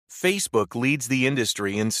Facebook leads the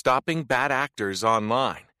industry in stopping bad actors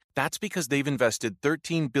online. That's because they've invested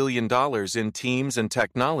 $13 billion in teams and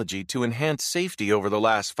technology to enhance safety over the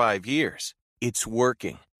last 5 years. It's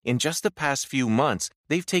working. In just the past few months,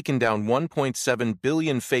 they've taken down 1.7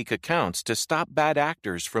 billion fake accounts to stop bad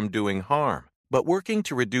actors from doing harm. But working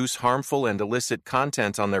to reduce harmful and illicit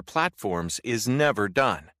content on their platforms is never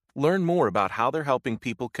done. Learn more about how they're helping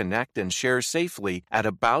people connect and share safely at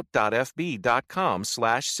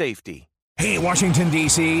about.fb.com/safety. Hey, Washington,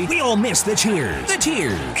 D.C., we all miss the cheers,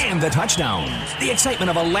 and the touchdowns. The excitement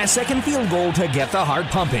of a last-second field goal to get the heart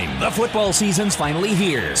pumping. The football season's finally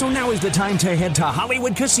here, so now is the time to head to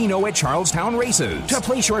Hollywood Casino at Charlestown Races to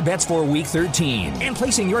place your bets for Week 13. And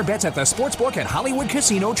placing your bets at the Sportsbook at Hollywood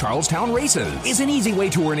Casino Charlestown Races is an easy way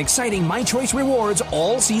to earn exciting My Choice rewards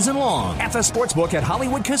all season long at the Sportsbook at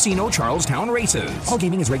Hollywood Casino Charlestown Races. All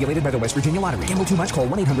gaming is regulated by the West Virginia Lottery. Gamble too much? Call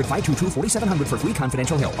 1-800-522-4700 for free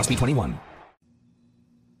confidential help. Must be 21.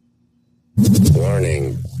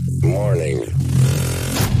 Warning.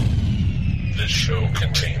 This show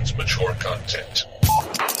contains mature content.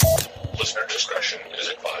 Listener discretion is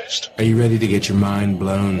advised. Are you ready to get your mind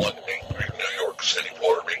blown? One angry New York City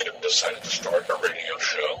Puerto Rican decided to start a radio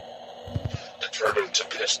show, determined to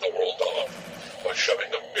piss the world off by shoving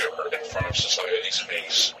a mirror in front of society's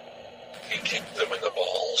face. He kicked them in the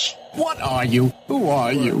balls. What are you? Who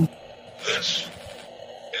are you? This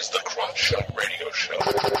is the Crotch Shot Radio Show.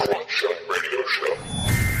 Crotch Shot Radio Show.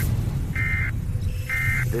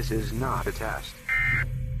 This is not a test.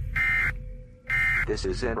 This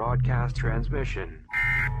is a broadcast transmission.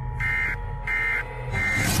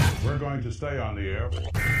 We're going to stay on the air.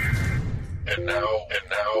 And now,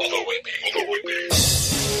 Louie B.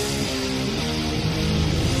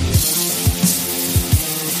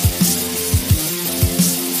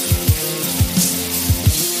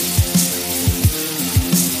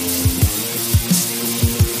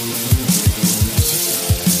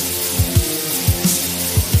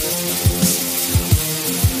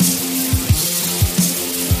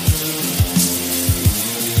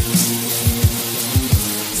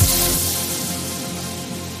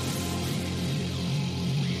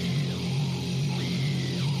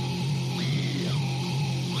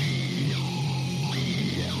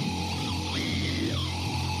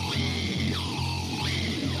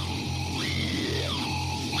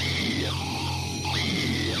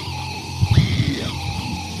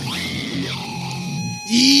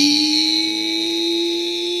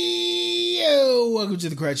 Welcome to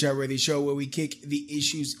the Crotch Shot Radio Show, where we kick the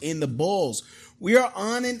issues in the balls. We are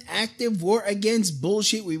on an active war against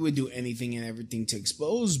bullshit. We would do anything and everything to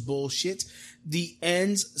expose bullshit. The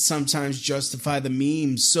ends sometimes justify the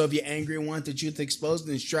memes. So if you're angry and want the truth exposed,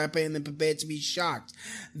 then strap in and prepare to be shocked.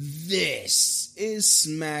 This is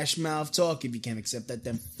Smash Mouth Talk. If you can't accept that,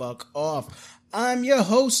 then fuck off. I'm your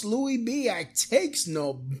host, Louie B. I takes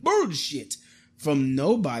no bullshit from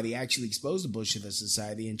nobody. I actually expose the bullshit of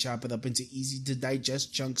society and chop it up into easy to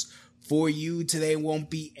digest chunks for you. Today won't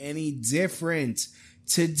be any different.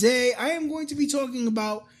 Today I am going to be talking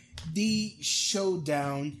about the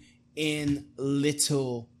showdown in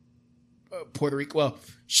Little Puerto Rico. Well,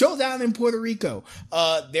 showdown in Puerto Rico.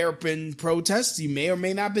 There have been protests. You may or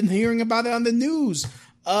may not have been hearing about it on the news.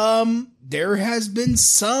 There has been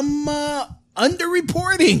some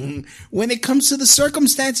underreporting when it comes to the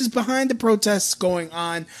circumstances behind the protests going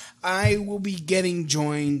on. I will be getting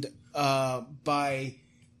joined by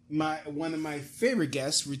one of my favorite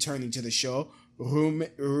guests returning to the show,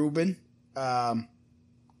 Ruben.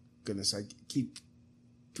 Goodness, I keep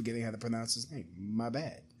forgetting how to pronounce his name. My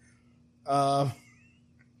bad.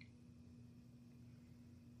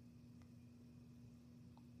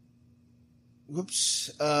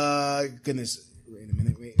 Whoops. Goodness. Wait a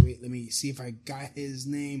minute. Wait. Let me see if I got his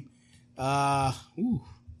name.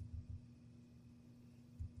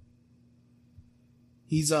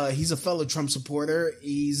 He's a fellow Trump supporter.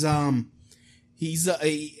 He's been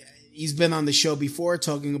on the show before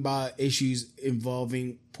talking about issues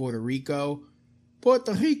involving Puerto Rico.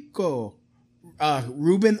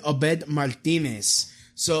 Ruben Obed Martinez.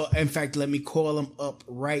 So, in fact, let me call him up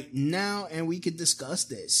right now and we could discuss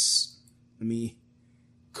this. Let me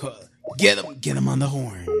get him on the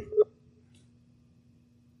horn.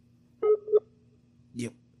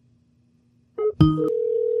 Yep.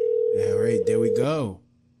 All right, there we go.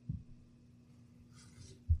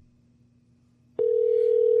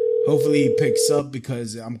 Hopefully he picks up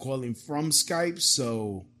because I'm calling from Skype,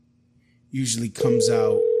 so usually comes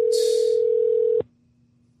out.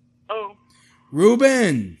 Oh.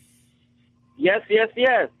 Ruben. Yes.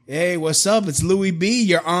 Hey, what's up? It's Louie B.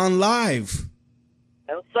 You're on live.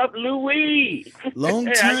 What's up, Louis? Long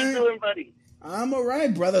Hey, time. how you doing, buddy? I'm all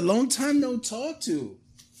right, brother. Long time no talk to.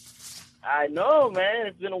 I know, man.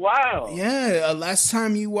 It's been a while. Yeah, last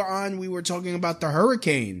time you were on, we were talking about the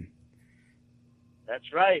hurricane.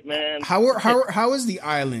 That's right, man. How is the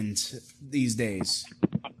island these days?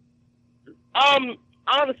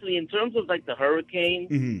 Honestly, in terms of like the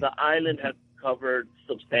hurricane, the island has recovered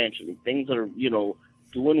substantially. Things are,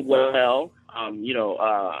 doing well.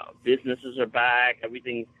 Businesses are back.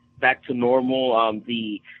 Everything's back to normal.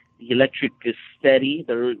 The electric is steady.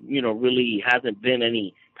 There, really hasn't been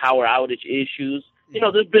any power outage issues.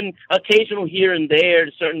 There's been occasional here and there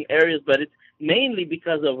in certain areas, but it's mainly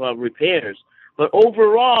because of repairs. But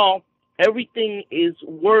overall, everything is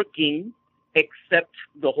working except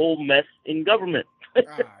the whole mess in government.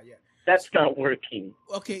 Yeah. That's not working.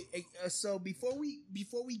 Okay, so before we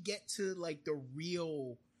get to like the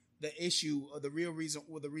issue or the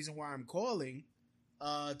reason why I'm calling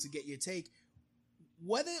to get your take,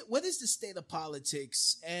 what is the state of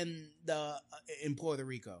politics and in Puerto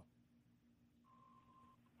Rico?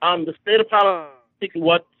 The state of politics, in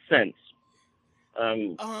what sense?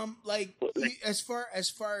 As far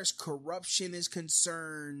as corruption is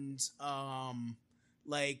concerned, are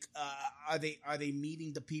they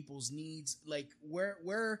meeting the people's needs? Like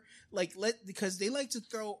because they like to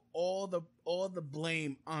throw all the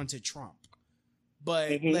blame onto Trump,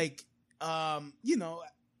 but I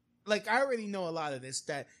already know a lot of this,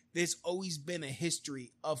 that there's always been a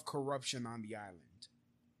history of corruption on the island.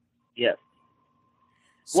 Yes.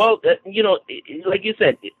 So, well, like you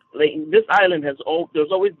said, this island there's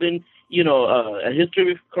always been, a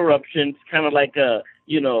history of corruption. It's kind of like a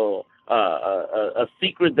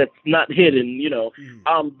secret that's not hidden,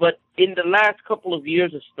 But in the last couple of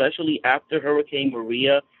years, especially after Hurricane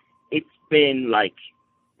Maria, it's been like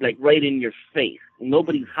right in your face.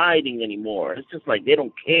 Nobody's hiding anymore. It's just like they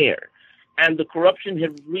don't care. And the corruption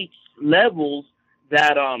has reached levels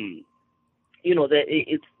that, that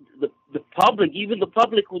it's the public, even the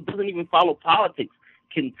public who doesn't even follow politics,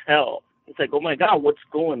 can tell. It's like, oh my God, what's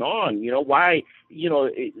going on? Why,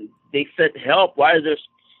 they said help. Why are there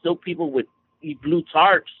still people with blue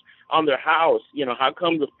tarps on their house? How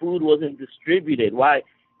come the food wasn't distributed? Why,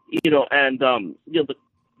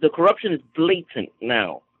 the corruption is blatant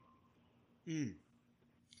now.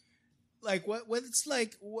 Like what it's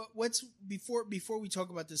like, what's before we talk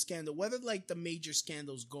about the scandal, what are like the major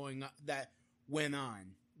scandals going on that went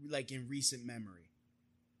on, like in recent memory?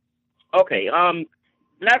 Okay,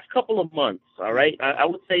 last couple of months, all right? I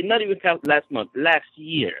would say not even last month, last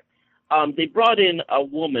year. They brought in a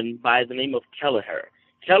woman by the name of Kelleher.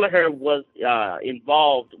 Kelleher was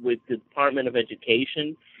involved with the Department of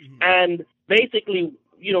Education, and basically,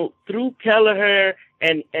 through Kelleher,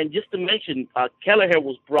 and just to mention, Kelleher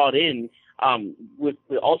was brought in with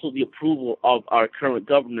also the approval of our current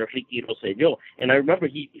governor, Rico. And I remember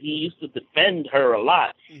he used to defend her a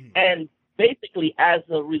lot. And basically, as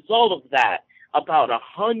a result of that, about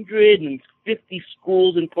 150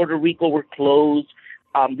 schools in Puerto Rico were closed.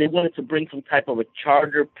 They wanted to bring some type of a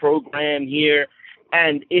charter program here,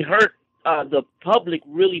 and it hurt the public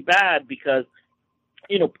really bad because,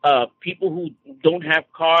 people who don't have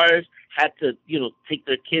cars had to, take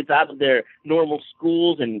their kids out of their normal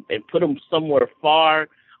schools and put them somewhere far.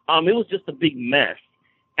 It was just a big mess.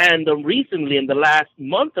 And recently, in the last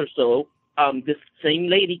month or so, this same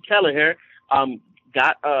lady, Kelleher,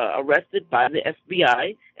 got arrested by the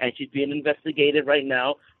FBI, and she's being investigated right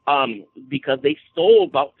now because they stole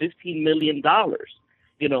about $15 million.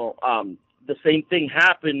 The same thing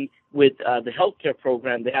happened with the healthcare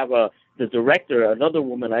program. They have the director, another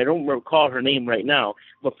woman, I don't recall her name right now,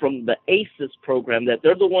 but from the ACES program, that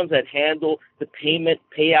they're the ones that handle the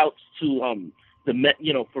payouts to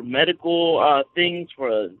for medical things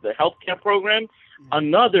for the healthcare program.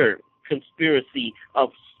 Another conspiracy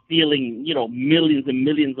of stealing, millions and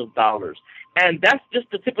millions of dollars. And that's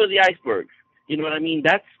just the tip of the iceberg. You know what I mean?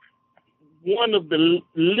 That's one of the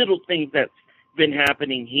little things that's been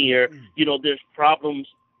happening here. There's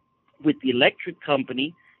problems with the electric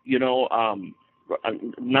company. Not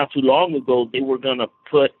too long ago, they were going to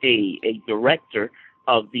put a director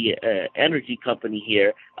of the energy company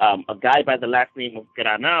here, a guy by the last name of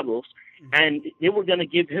Granados, and they were going to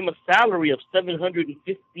give him a salary of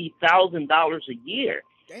 $750,000 a year.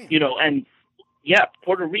 Damn.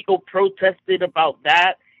 Puerto Rico protested about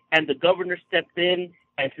that, and the governor stepped in,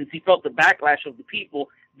 and since he felt the backlash of the people,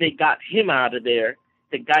 they got him out of there.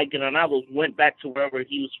 The guy Granados went back to wherever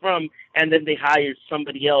he was from, and then they hired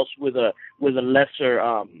somebody else with a lesser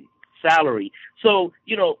salary. So,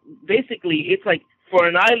 basically, it's like for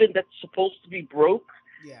an island that's supposed to be broke,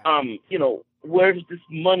 Where's this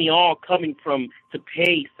money all coming from to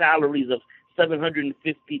pay salaries of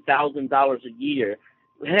 $750,000 a year?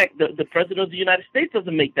 Heck, the president of the United States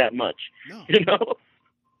doesn't make that much. No.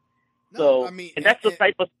 No, so I mean, and that's the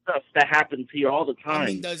type of stuff that happens here all the time. I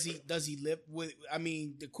mean, does he live with? I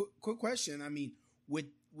mean, the quick question. I mean, with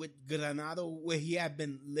Granado, would he have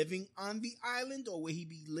been living on the island, or would he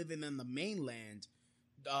be living on the mainland?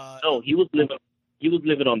 No, he was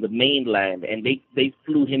living on the mainland, and they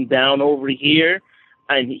flew him down over here,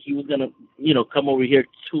 and he was gonna come over here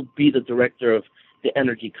to be the director of the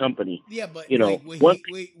energy company. Yeah, but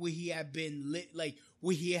would he have been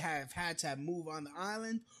would he have had to move on the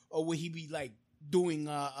island, or would he be like doing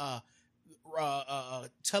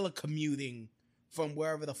telecommuting from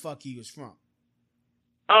wherever the fuck he was from?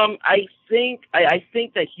 I think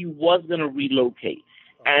that he was gonna relocate,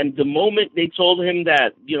 and the moment they told him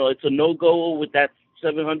that it's a no-go with that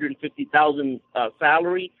 $750,000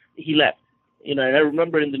 salary, he left. And I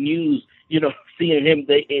remember in the news, seeing him.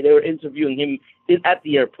 They were interviewing him at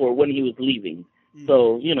the airport when he was leaving. Mm.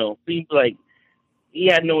 So seems like he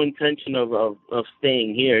had no intention of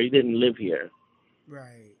staying here. He didn't live here.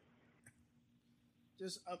 Right.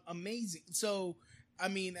 Just amazing. So, I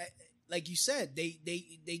mean, like you said, they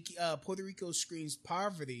Puerto Rico screams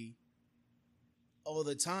poverty all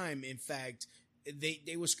the time. In fact,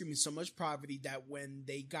 they were screaming so much poverty that when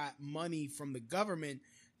they got money from the government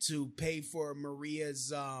to pay for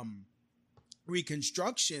Maria's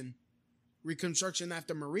reconstruction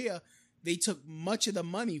after Maria, they took much of the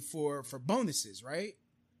money for bonuses, right?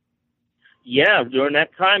 Yeah, during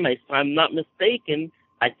that time, if I'm not mistaken,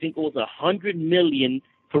 I think it was $100 million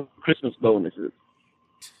for Christmas bonuses.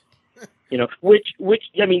 Which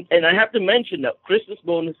I mean, and I have to mention that Christmas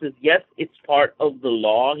bonuses, yes, it's part of the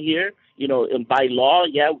law here. And by law,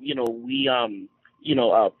 yeah, we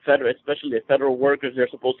especially the federal workers, they're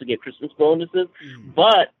supposed to get Christmas bonuses,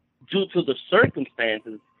 but due to the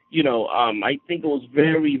circumstances, I think it was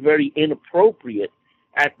very, very inappropriate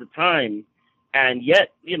at the time, and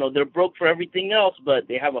yet, they're broke for everything else, but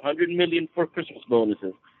they have $100 million for Christmas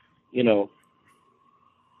bonuses, The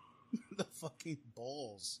fucking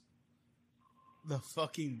balls. The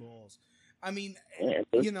fucking balls. I mean,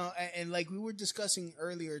 and like we were discussing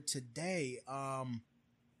earlier today, why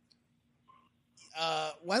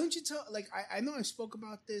don't you tell, like, I know I spoke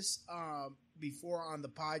about this before on the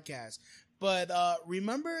podcast, but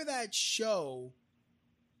remember that show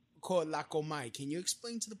called La Comay? Can you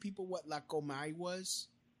explain to the people what La Comay was?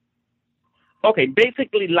 Okay,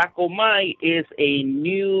 basically La Comay is a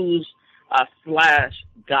news /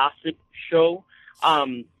 gossip show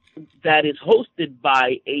that is hosted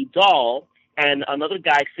by a doll and another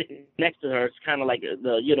guy sitting next to her. It's kind of like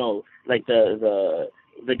the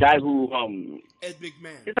guy who Ed Big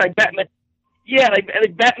Man. It's like Batman. Yeah,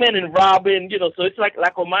 like Batman and Robin. So it's like La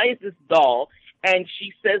Comay is this doll, and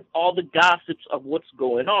she says all the gossips of what's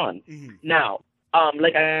going on. Mm-hmm. Now,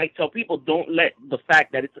 like I tell people, don't let the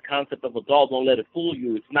fact that it's a concept of a doll, don't let it fool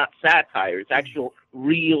you. It's not satire. It's actual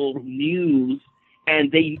real news.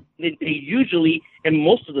 And they usually, and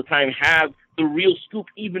most of the time, have the real scoop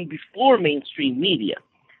even before mainstream media.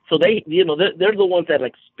 So they're the ones that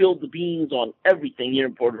like spilled the beans on everything here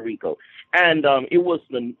in Puerto Rico. And it was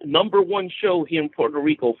the number one show here in Puerto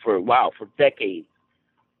Rico for decades.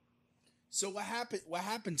 So what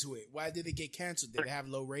happened to it? Why did it get canceled? Did it have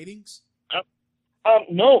low ratings?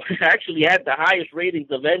 No, it actually had the highest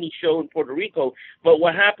ratings of any show in Puerto Rico. But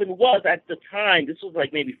what happened was, at the time, this was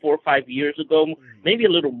like maybe 4 or 5 years ago, maybe a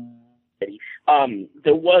little more,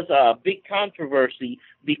 there was a big controversy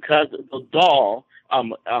because the doll,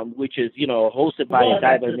 which is, hosted by a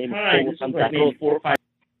guy by the name of 4 or 5.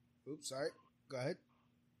 Oops, sorry. Go ahead.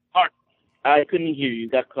 All right. I couldn't hear you. You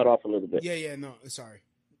got cut off a little bit. Yeah, no, sorry.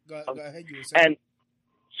 Go ahead. You were saying. And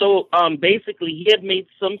so, basically, he had made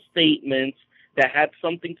some statements that had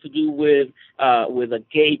something to do with a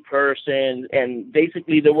gay person, and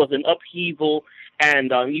basically there was an upheaval,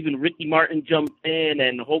 and even Ricky Martin jumped in,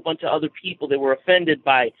 and a whole bunch of other people that were offended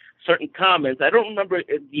by certain comments. I don't remember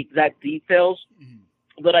the exact details,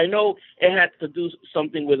 but I know it had to do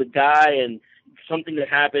something with a guy and something that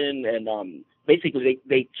happened, and basically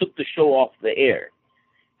they took the show off the air.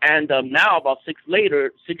 And now, about 6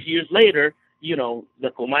 years later,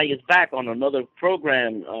 the Comay is back on another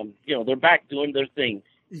program. They're back doing their thing.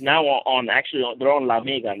 Now they're on La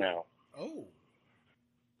Mega now. Oh.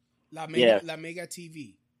 La Mega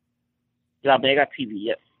TV. La Mega TV,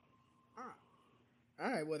 yes. Ah.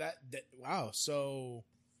 All right, well that wow. So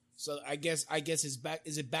I guess it's back.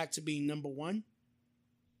 Is it back to being number one?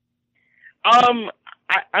 I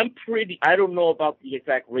I don't know about the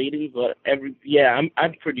exact ratings, but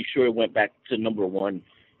I'm pretty sure it went back to number one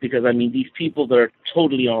because I mean these people that are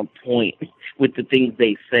totally on point with the things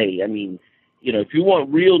they say. I mean, if you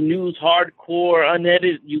want real news, hardcore,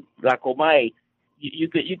 unedited, La Comay, you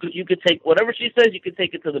could take whatever she says. You could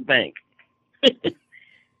take it to the bank.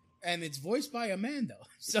 And it's voiced by a man though,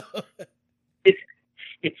 so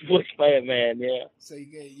it's voiced by a man, yeah. So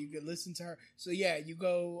you could listen to her. So yeah, you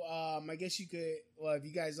go. I guess you could. Well, if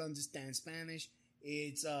you guys understand Spanish,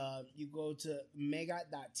 it's you go to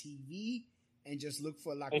mega.tv and just look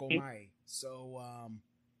for La Comay. So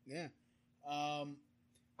yeah,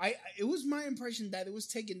 it was my impression that it was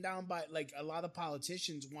taken down by like a lot of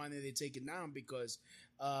politicians wanted it taken down because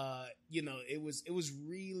it was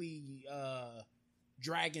really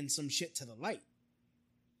dragging some shit to the light.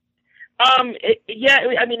 I mean,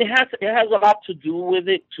 it has a lot to do with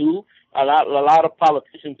it too. A lot of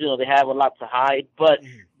politicians, they have a lot to hide. But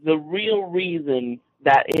the real reason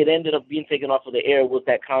that it ended up being taken off of the air was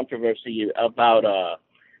that controversy about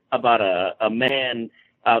a man.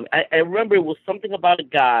 I remember it was something about a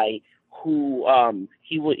guy who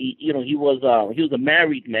he was a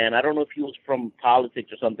married man. I don't know if he was from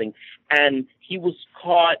politics or something, and he was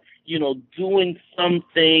caught doing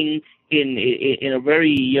something in a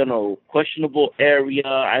very questionable area.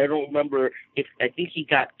 I don't remember I think he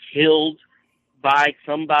got killed by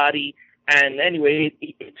somebody. And anyway,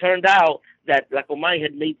 it turned out that La Comay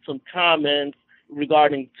had made some comments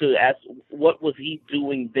regarding to ask what was he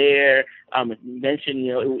doing there. Mentioned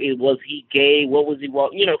was he gay? What was he?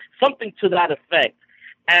 Something to that effect.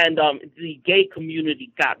 And the gay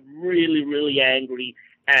community got really, really angry,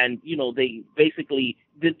 and they basically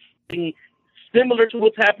did something similar to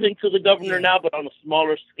what's happening to the governor now, but on a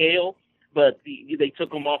smaller scale. But they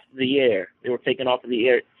took him off the air. They were taken off of the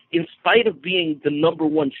air in spite of being the number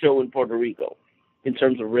one show in Puerto Rico in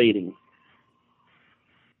terms of ratings.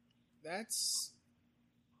 That's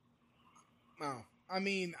wow. I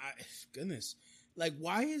mean, goodness, like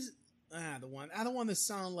why is the one? I don't want to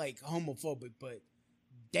sound like homophobic, but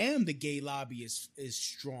damn, the gay lobby is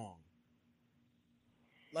strong.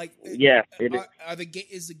 Like, yeah,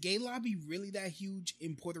 is the gay lobby really that huge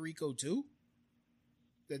in Puerto Rico too?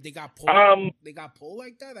 That they got pulled,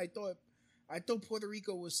 like that. I thought Puerto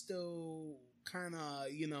Rico was still kind of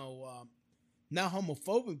not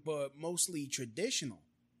homophobic, but mostly traditional.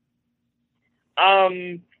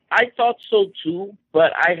 I thought so too,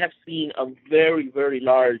 but I have seen a very, very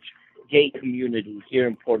large gay community here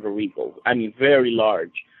in Puerto Rico. I mean, very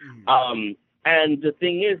large. Mm-hmm. And the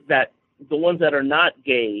thing is that the ones that are not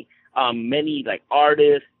gay, many like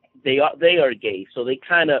artists, they are gay, so they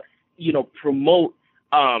kind of promote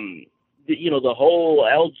the whole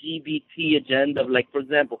LGBT agenda. Like, for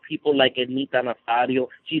example, people like Anita Nazario.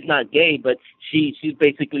 She's not gay, but she's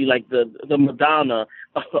basically like the Madonna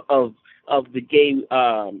of the gay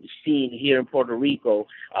scene here in Puerto Rico.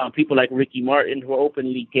 People like Ricky Martin, who are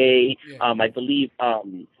openly gay. Yeah. I believe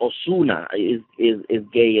Ozuna is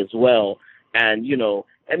gay as well. And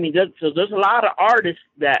I mean, there's a lot of artists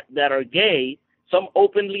that are gay, some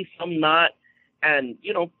openly, some not, and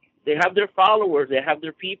they have their followers, they have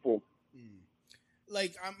their people.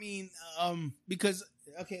 Like, I mean, because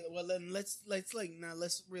okay, well then let's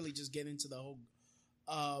really just get into the whole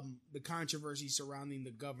the controversy surrounding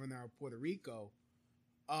the governor of Puerto Rico.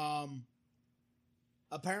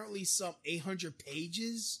 Apparently, some 800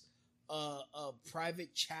 pages of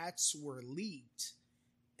private chats were leaked,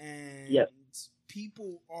 and yes.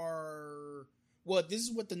 People are, well, this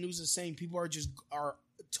is what the news is saying. People are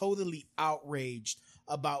totally outraged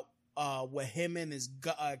about what him and his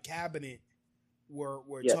cabinet were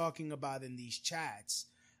yes. talking about in these chats.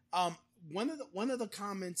 One of the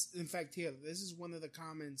comments, in fact, here, this is one of the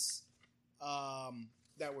comments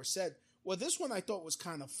that were said. Well, this one I thought was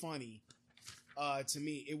kind of funny to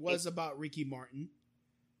me. It was about Ricky Martin.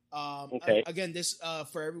 Okay. Again, this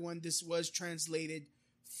for everyone, this was translated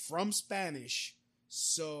from Spanish.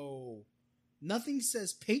 So nothing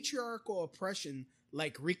says patriarchal oppression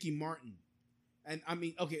like Ricky Martin. And I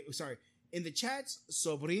mean, okay, sorry. In the chats,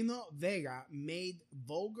 Sobrino Vega made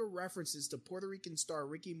vulgar references to Puerto Rican star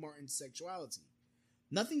Ricky Martin's sexuality.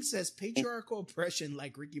 Nothing says patriarchal oppression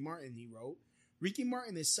like Ricky Martin, he wrote. Ricky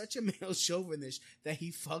Martin is such a male chauvinist that he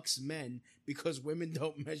fucks men because women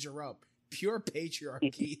don't measure up. Pure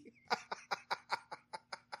patriarchy.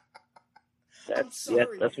 That's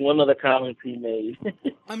one of the comments he made.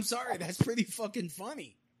 I'm sorry, that's pretty fucking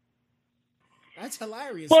funny. That's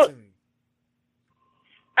hilarious to me.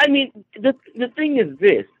 I mean, the thing is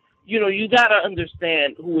this, you got to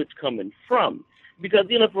understand who it's coming from. because,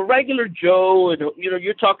 for regular Joe, and,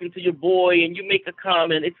 you're talking to your boy and you make a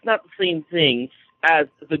comment, it's not the same thing as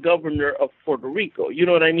the governor of Puerto Rico. You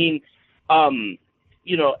know what I mean? And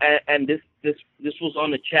this was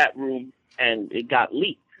on the chat room and it got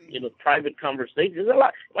leaked. Private conversations. A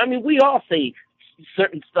lot. I mean, we all say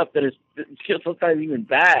certain stuff that is sometimes even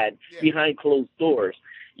bad behind closed doors.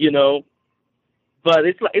 But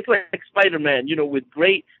it's like Spider-Man. With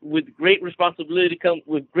great responsibility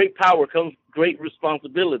with great power comes great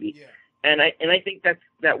responsibility. Yeah. And I think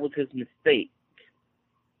that was his mistake.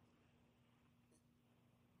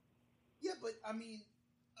 Yeah, but I mean,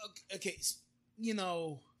 okay,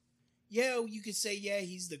 yeah, you could say, yeah,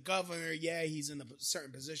 he's the governor, yeah, he's in a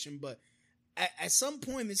certain position, but at some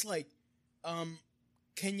point, it's like,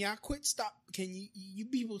 can you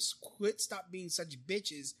people stop being such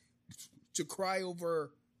bitches to cry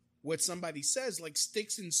over what somebody says? Like,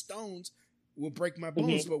 sticks and stones will break my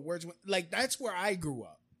bones, but words, like, that's where I grew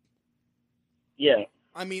up. Yeah.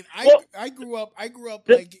 I mean, I grew up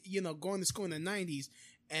like, going to school in the 90s,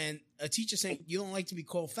 and a teacher saying, you don't like to be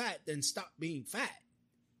called fat, then stop being fat.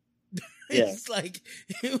 It's like,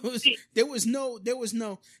 there was no,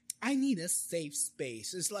 I need a safe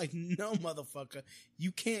space. It's like, no, motherfucker,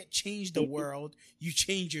 you can't change the world. You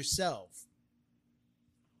change yourself.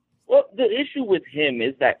 Well, the issue with him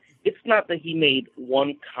is that it's not that he made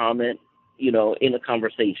one comment, in a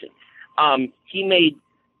conversation. He made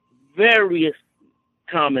various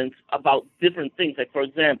comments about different things. Like, for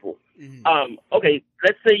example, okay,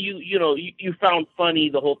 let's say you found funny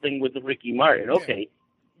the whole thing with the Ricky Martin. Okay.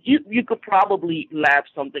 Yeah. You could probably laugh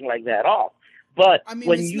something like that off. But I mean,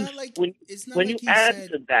 when you add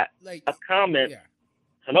to that a comment,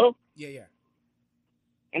 hello? Yeah.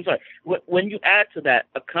 I'm sorry. When you add to that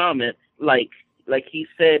a comment like he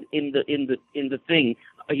said in the thing,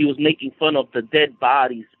 he was making fun of the dead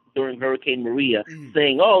bodies during Hurricane Maria,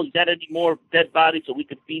 saying, "Oh, you got any more dead bodies so we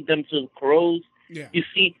could feed them to the crows?" Yeah. You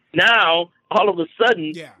see, now all of a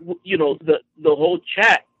sudden, the whole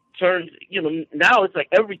chat turns. Now it's like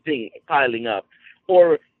everything piling up,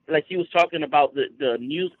 or like he was talking about the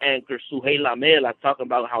news anchor Suhey Lamela, talking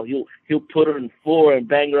about how he'll put her in floor and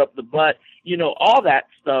bang her up the butt, all that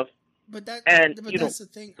stuff. But that's the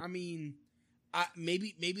thing. I mean,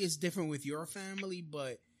 maybe it's different with your family,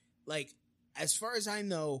 but like, as far as I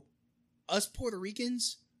know, us Puerto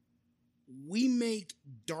Ricans, we make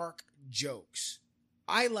dark jokes.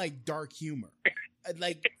 I like dark humor.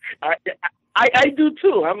 Like, I do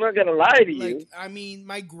too. I'm not gonna lie to you. I mean,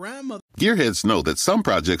 my grandmother. Gearheads know that some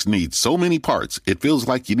projects need so many parts, it feels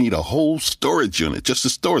like you need a whole storage unit just to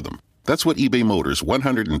store them. That's what eBay Motors'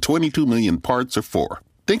 122 million parts are for.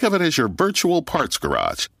 Think of it as your virtual parts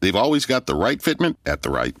garage. They've always got the right fitment at the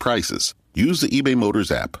right prices. Use the eBay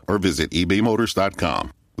Motors app or visit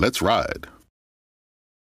ebaymotors.com. Let's ride.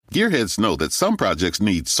 Gearheads know that some projects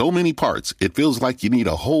need so many parts, it feels like you need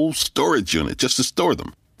a whole storage unit just to store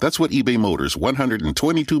them. That's what eBay Motors'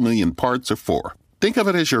 122 million parts are for. Think of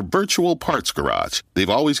it as your virtual parts garage. They've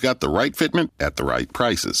always got the right fitment at the right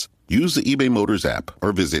prices. Use the eBay Motors app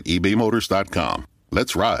or visit ebaymotors.com.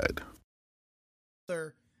 Let's ride.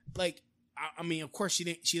 Like, I mean, of course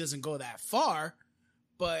she doesn't go that far,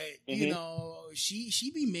 but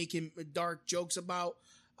she be making dark jokes about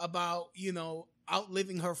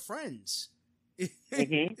outliving her friends.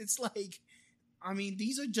 It's like, I mean,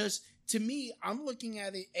 these are just, to me, I'm looking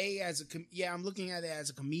at it I'm looking at it as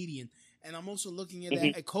a comedian, and I'm also looking at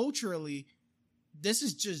it culturally. This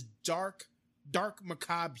is just dark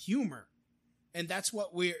macabre humor, and that's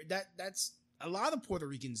what that's a lot of Puerto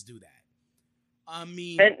Ricans do that. I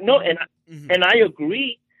mean, and I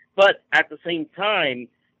agree, but at the same time,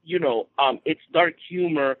 it's dark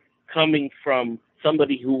humor coming from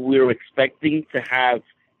somebody who we're expecting to have,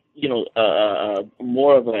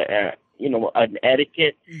 more of an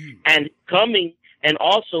etiquette, and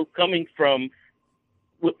also coming from.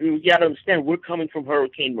 You got to understand, we're coming from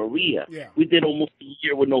Hurricane Maria. Yeah. We did almost a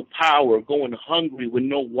year with no power, going hungry, with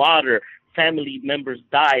no water. Family members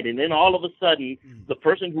died, and then all of a sudden, the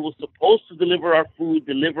person who was supposed to deliver our food,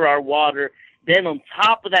 deliver our water, then on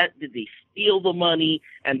top of that, they steal the money,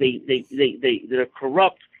 and they're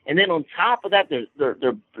corrupt, and then on top of that,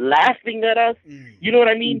 they're laughing at us. You know what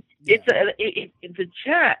I mean? Yeah. It's a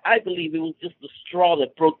chat. I believe it was just the straw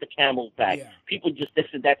that broke the camel's back. Yeah. People just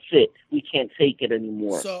said, "That's it. We can't take it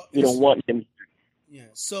anymore. We don't want him." Yeah.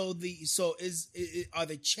 So are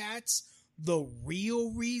the chats the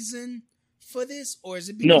real reason for this, or is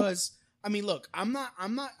it because? No. I mean, look, I'm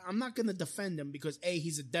not going to defend him because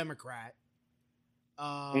he's a Democrat,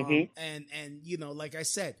 and like I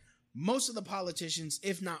said, most of the politicians,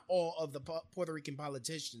 if not all of the Puerto Rican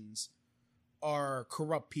politicians, are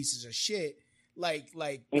corrupt pieces of shit, like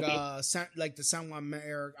the San Juan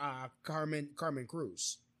mayor Carmen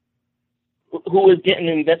Cruz, who is getting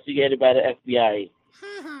investigated by the FBI.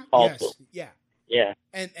 Also, yes, yeah.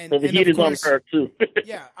 And so the heat is on her too.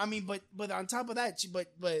 Yeah, I mean, but on top of that,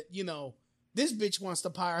 but you know, this bitch wants to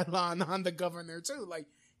pile on the governor too. Like,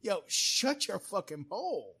 yo, shut your fucking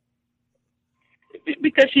hole.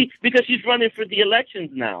 Because she's running for the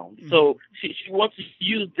elections now, so she wants to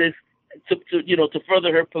use this to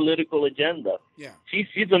further her political agenda. Yeah,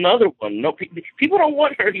 she's another one. No, people don't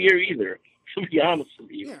want her here either. To be honest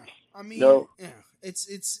with you. Yeah, I mean, yeah,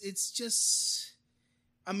 it's just,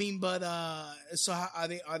 I mean, but so how,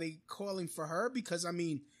 are they calling for her? Because I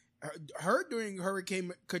mean, her during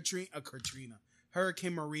Hurricane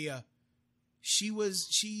Maria, she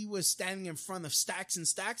was standing in front of stacks and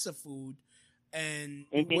stacks of food. And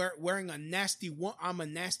wearing a I'm a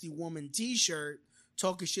nasty woman T-shirt,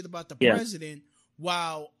 talking shit about the president,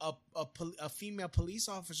 while a female police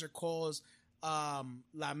officer calls La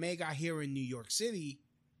Mega here in New York City,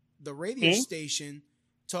 the radio station,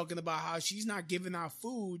 talking about how she's not giving out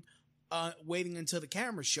food, waiting until the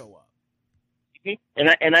cameras show up.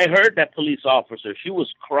 And I heard that police officer. She was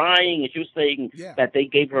crying and she was saying that they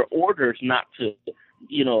gave her orders not to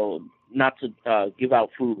give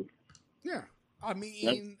out food. Yeah. I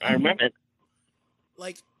mean, I remember.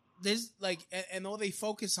 Like there's and all the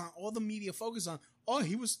media focus on. Oh,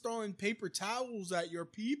 he was throwing paper towels at your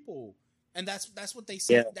people, and that's what they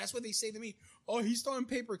say. Yeah. That's what they say to me. Oh, he's throwing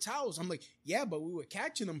paper towels. I'm like, yeah, but we were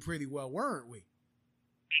catching them pretty well, weren't we?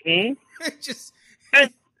 Just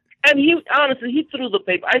and he honestly he threw the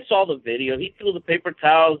paper. I saw the video. He threw the paper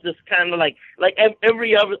towels, just kind of like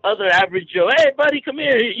every other average Joe. Hey, buddy, come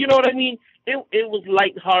here. You know what I mean? It was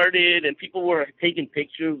lighthearted, and people were taking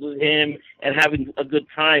pictures with him and having a good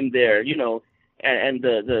time there, you know. And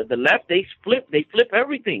the left, they flip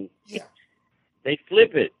everything. Yeah, they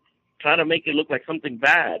flip it, try to make it look like something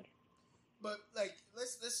bad. But like,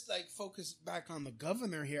 let's like focus back on the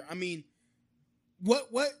governor here. I mean, what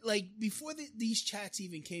like before these chats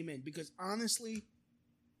even came in, because honestly,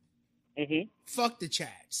 fuck the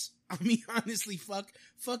chats. I mean, honestly, fuck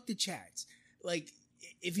the chats. Like,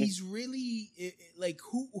 if he's really like,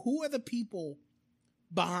 who are the people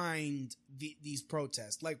behind these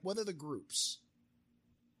protests? Like, what are the groups?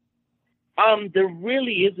 There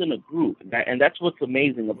really isn't a group, and that's what's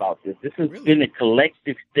amazing about this. This has been a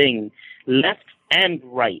collective thing, left and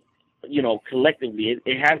right. You know, collectively,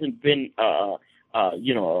 it hasn't been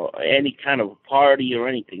any kind of party or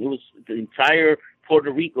anything. It was the entire Puerto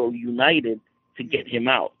Rico united to get him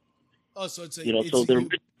out. Oh, so it's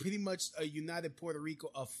pretty much a united Puerto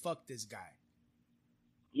Rico of fuck this guy.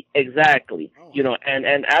 Exactly. Oh. You know,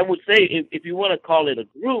 and I would say if you want to call it a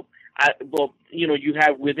group, you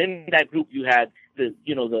have within that group you had the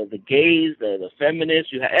gays, the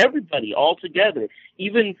feminists, you had everybody all together.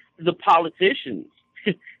 Even the politicians,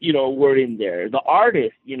 were in there. The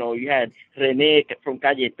artists, you had Rene from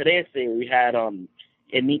Calle 13, we had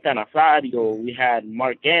Anita Nazario, we had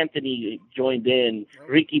Mark Anthony joined in,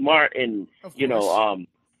 Ricky Martin,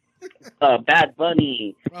 Bad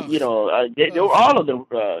Bunny, they were all of them.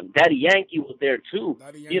 Daddy Yankee was there too,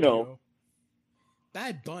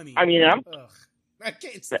 Bad Bunny. I mean, I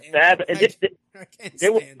can't stand that. They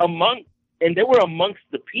were amongst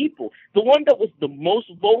the people. The one that was the most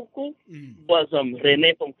vocal was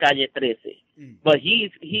Rene from Calle 13. But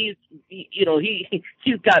he's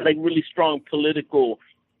got like really strong political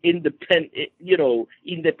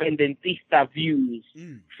independentista views.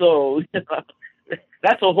 So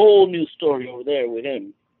that's a whole new story over there with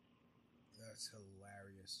him. That's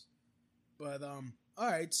hilarious. But all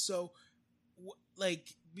right, so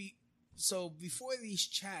before these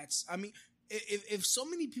chats, I mean, if so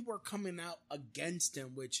many people are coming out against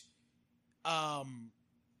him, which can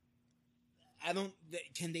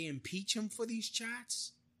they impeach him for these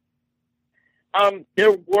chats?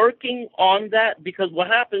 They're working on that, because what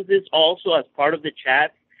happens is also as part of the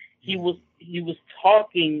chat, he was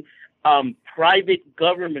talking private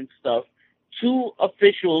government stuff to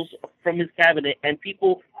officials from his cabinet and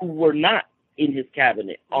people who were not in his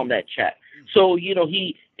cabinet on that chat. So,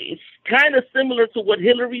 it's kind of similar to what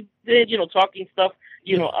Hillary did, talking stuff,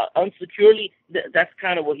 unsecurely. That's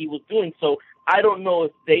kind of what he was doing. So I don't know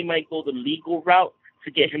if they might go the legal route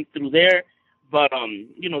to get him through there. But,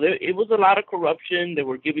 it was a lot of corruption. They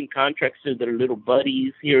were giving contracts to their little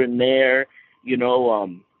buddies here and there.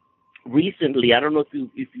 Recently, I don't know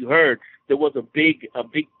if you heard, there was a big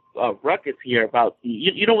ruckus here about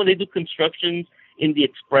when they do constructions in the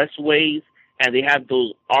expressways and they have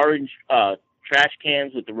those orange trash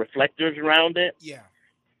cans with the reflectors around it. Yeah.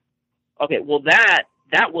 Okay, well that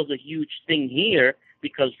was a huge thing here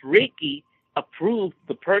because Ricky approved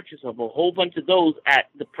the purchase of a whole bunch of those at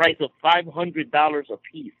the price of $500 a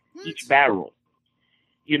piece, each barrel.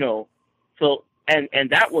 You know, so and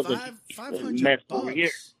that was a mess over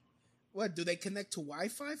here. What do they connect to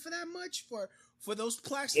Wi-Fi for that much for those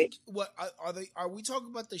plastic? What are they? Are we talking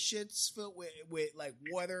about the shits filled with like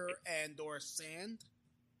water and or sand?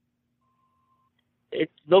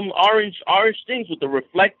 It's them orange things with the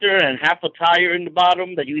reflector and half a tire in the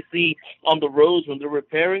bottom that you see on the roads when they're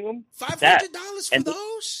repairing them. $500 for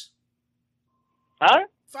those? Huh?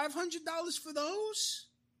 $500 for those?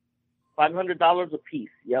 $500 a piece.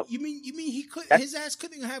 Yep. You mean his ass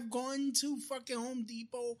couldn't have gone to fucking Home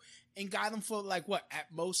Depot and got them for like what, at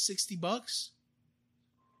most $60?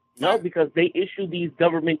 No, because they issue these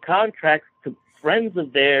government contracts to friends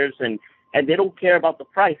of theirs and they don't care about the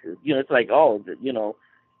prices. You know, it's like, oh, you know,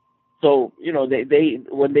 so, you know, they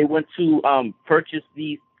when they went to purchase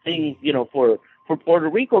these things, you know, for Puerto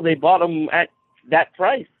Rico, they bought them at that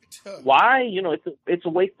price. Why? You know, it's a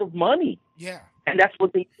waste of money. Yeah. And that's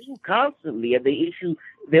what they do constantly. And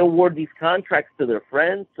they award these contracts to their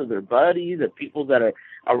friends, to their buddies, and people that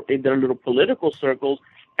are in their little political circles.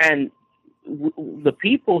 And the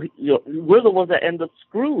people, you know, we're the ones that end up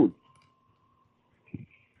screwed.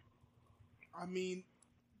 I mean,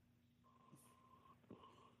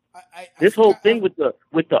 this whole thing with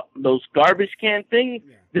those garbage can things.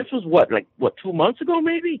 Yeah. This was what 2 months ago,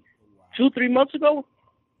 maybe 2-3 months ago.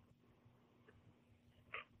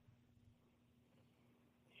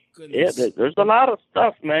 Goodness. Yeah, there's a lot of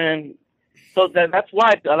stuff, man. So that's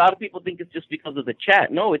why a lot of people think it's just because of the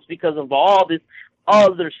chat. No, it's because of all this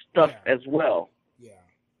other stuff as well. Yeah.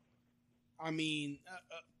 I mean,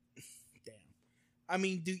 damn. I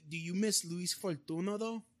mean, do you miss Luis Fortuno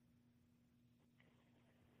though?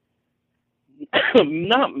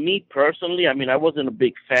 Not me personally. I mean, I wasn't a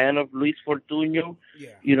big fan of Luis Fortuno. Yeah.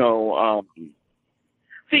 You know,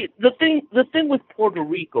 see, the thing with Puerto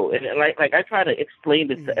Rico, and like I try to explain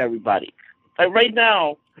this to everybody. Right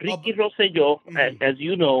now, Ricky Rosselló, as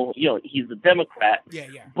you know, he's a Democrat. Yeah.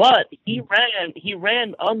 But he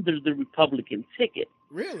ran under the Republican ticket.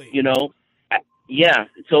 Really? You know, yeah.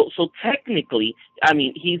 So technically, I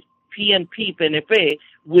mean, he's PNP,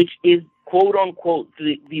 which is quote unquote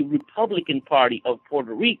the Republican Party of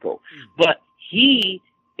Puerto Rico. But he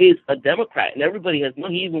is a Democrat, and everybody has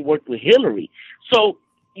known. He even worked with Hillary. So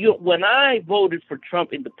when I voted for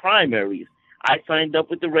Trump in the primaries, I signed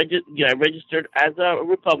up with I registered as a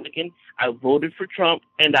Republican. I voted for Trump,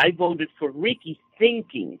 and I voted for Ricky,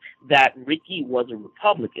 thinking that Ricky was a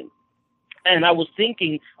Republican. And I was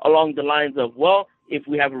thinking along the lines of, well, if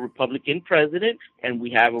we have a Republican president and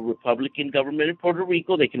we have a Republican government in Puerto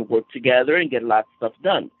Rico, they can work together and get a lot of stuff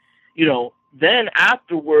done. You know, then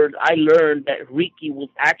afterwards, I learned that Ricky was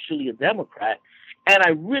actually a Democrat, and I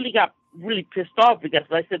really got really pissed off because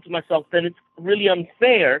I said to myself, then it's really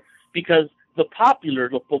unfair because the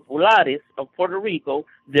populares of Puerto Rico,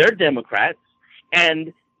 they're Democrats,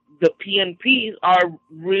 and the PNPs are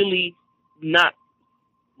really not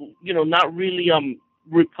really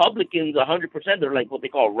Republicans 100%. They're like what they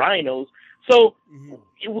call rhinos. So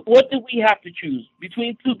what do we have to choose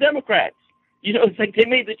between two Democrats? You know, it's like they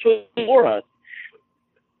made the choice for us.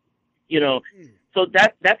 You know, so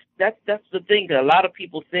that's the thing. A lot of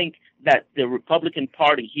people think that the Republican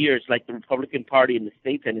Party here is like the Republican Party in the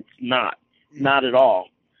States, and it's not. Not at all.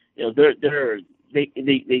 You know,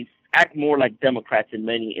 they act more like Democrats in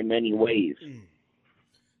many ways.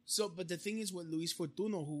 So, but the thing is with Luis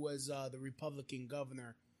Fortuno, who was the Republican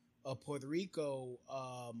governor of Puerto Rico,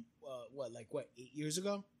 8 years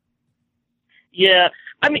ago? Yeah,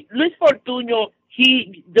 I mean, Luis Fortuno,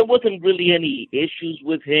 there wasn't really any issues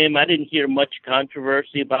with him. I didn't hear much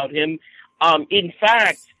controversy about him. In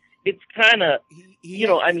fact, it's kind of,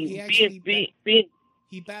 being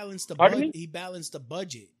he balanced the budget. He balanced the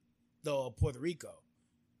budget, though, Puerto Rico.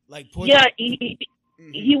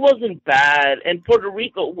 He wasn't bad. And Puerto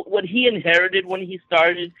Rico, what he inherited when he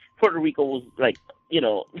started, Puerto Rico was like, it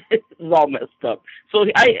was all messed up. So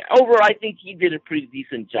I think he did a pretty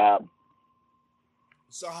decent job.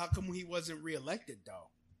 So how come he wasn't reelected though?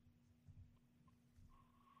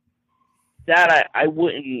 That I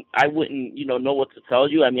wouldn't know what to tell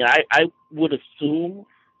you. I mean, I would assume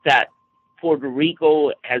that Puerto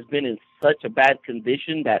Rico has been in such a bad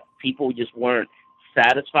condition that people just weren't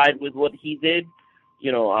satisfied with what he did.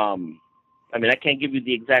 I mean, I can't give you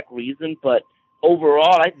the exact reason, but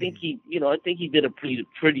overall, I think he did a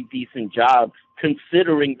pretty decent job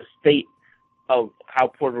considering the state of how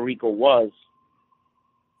Puerto Rico was.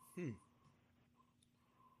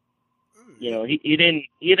 You know, he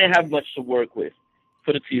didn't have much to work with.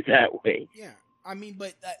 Put it to you that way. Yeah, I mean,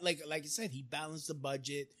 but like I said, he balanced the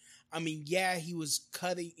budget. I mean, yeah, he was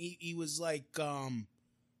cutting. He was like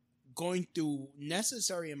going through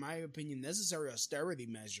necessary, in my opinion, necessary austerity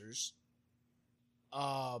measures.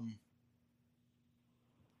 But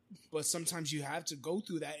sometimes you have to go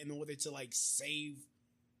through that in order to like save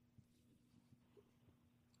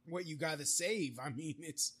what you got to save. I mean,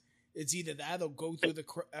 it's either that or go through the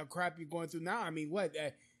crap you're going through now. I mean, what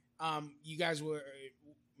you guys were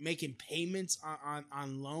making payments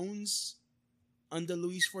on loans under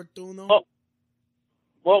Luis Fortuno?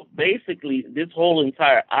 Well, basically, this whole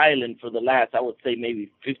entire island for the last, I would say,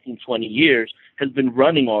 maybe 15, 20 years has been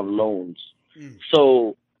running on loans.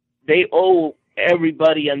 So they owe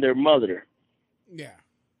everybody and their mother. Yeah.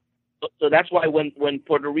 So that's why when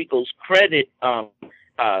Puerto Rico's credit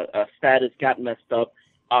status got messed up,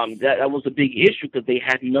 that was a big issue because they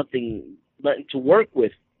had nothing to work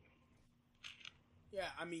with. Yeah,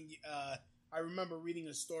 I mean, I remember reading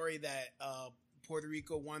a story that Puerto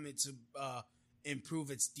Rico wanted to improve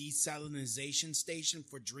its desalinization station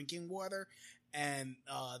for drinking water, and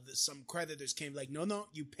some creditors came like, no,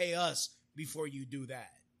 you pay us before you do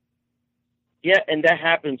that. Yeah, and that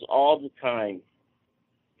happens all the time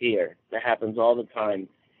here. That happens all the time.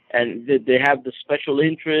 And they have the special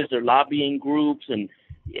interests, their lobbying groups, and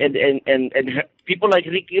people like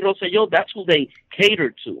Ricky Rosselló, that's who they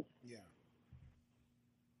cater to. Yeah.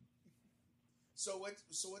 So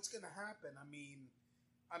what's going to happen? I mean,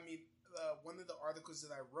 one of the articles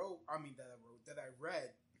that I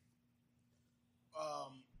read,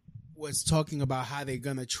 was talking about how they're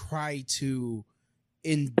going to try to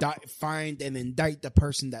find and indict the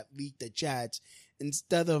person that leaked the chats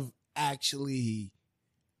instead of actually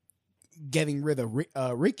getting rid of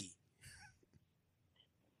Ricky.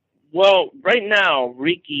 Well, right now,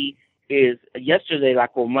 Ricky is, yesterday, La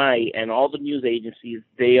Comay and all the news agencies,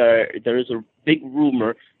 there is a big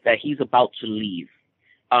rumor that he's about to leave.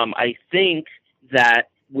 I think that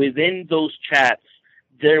within those chats,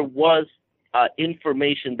 there was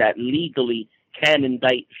information that legally can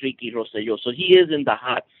indict Ricky Rosselló. So he is in the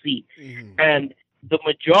hot seat. Mm-hmm. And the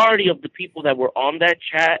majority of the people that were on that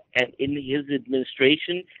chat and in his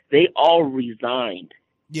administration, they all resigned.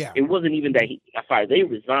 Yeah. It wasn't even that he got fired. They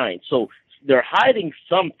resigned. So they're hiding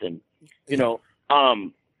something. You know,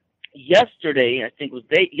 yesterday, I think it was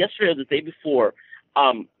yesterday or the day before,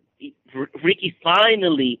 Ricky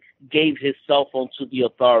finally gave his cell phone to the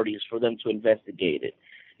authorities for them to investigate it.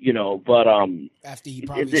 You know, but after he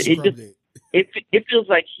probably scrubbed it. It feels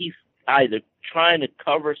like he's either trying to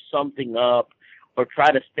cover something up or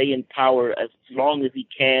try to stay in power as long as he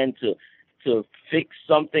can to fix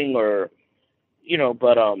something, or you know.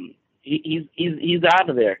 But he's out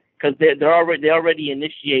of there because they already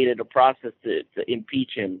initiated a process to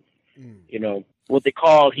impeach him. You know what they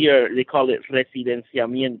call it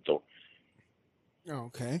residenciamiento. Oh,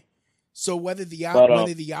 okay. So what are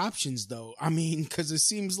the options though? I mean, because it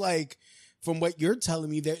seems like from what you're telling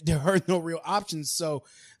me, there are no real options. So,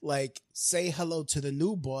 like, say hello to the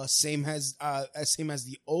new boss, same as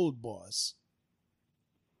the old boss.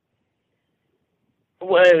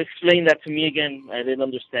 Well, explain that to me again. I didn't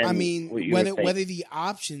understand. I mean, whether the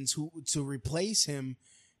options to replace him,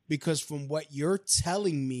 because from what you're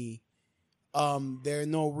telling me, there are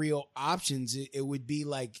no real options. It would be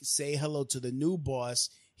like, say hello to the new boss.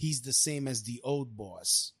 He's the same as the old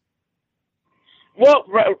boss. Well,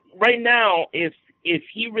 right now, if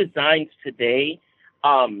he resigns today,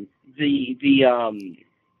 the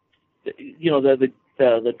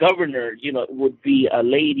governor, would be a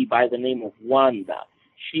lady by the name of Wanda.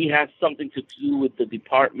 She has something to do with the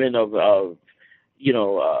Department of let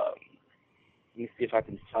me see if I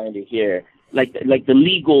can find it here. Like the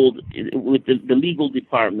legal, with the legal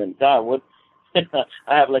department. God, what? I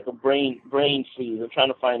have like a brain freeze. I'm trying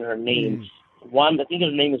to find her name. Wanda, I think her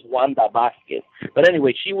name is Wanda Vasquez. But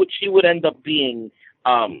anyway, she would end up being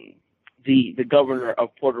the governor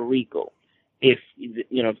of Puerto Rico if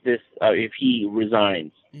he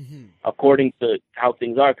resigns, according to how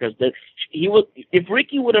things are. Because if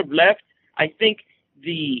Ricky would have left, I think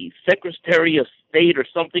the Secretary of State or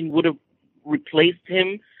something would have replaced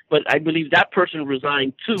him. But I believe that person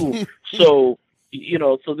resigned too. So.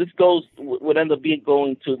 So this would end up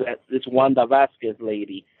going to this Wanda Vasquez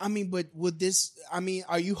lady. I mean, but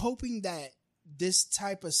are you hoping that this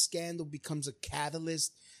type of scandal becomes a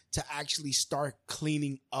catalyst to actually start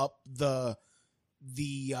cleaning up the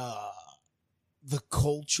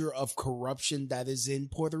culture of corruption that is in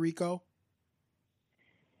Puerto Rico?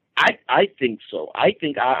 I think so. I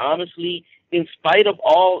think honestly, in spite of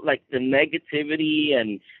all like the negativity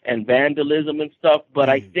and vandalism and stuff, but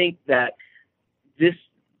I think that this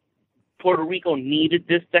Puerto Rico needed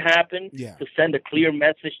this to happen to send a clear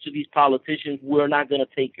message to these politicians: we're not going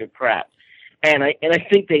to take your crap. And I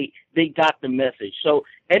think they got the message. So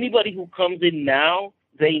anybody who comes in now,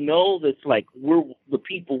 they know that's like, we're the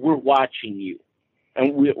people, we're watching you,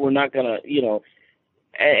 and we're not gonna, you know.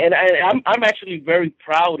 And I'm actually very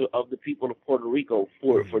proud of the people of Puerto Rico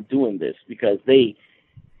for doing this, because they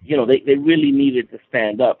really needed to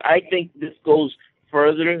stand up. I think this goes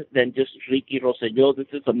further than just Ricky Rosselló.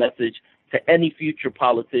 This is a message to any future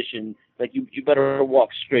politician, like you better walk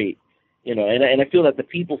straight, you know. And I feel that the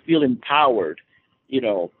people feel empowered, you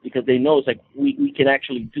know, because they know it's like we can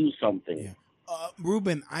actually do something. Yeah.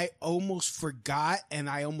 Ruben, I almost forgot, and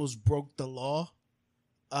I almost broke the law.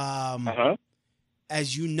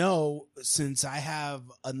 As you know, since I have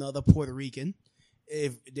another Puerto Rican,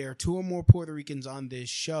 if there are 2 or more Puerto Ricans on this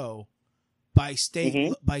show, by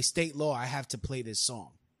state law, I have to play this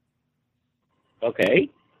song. Okay.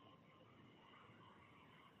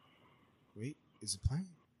 Wait, is it playing?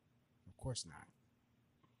 Of course not.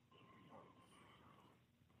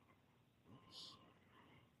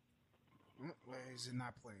 Why is it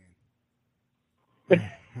not playing?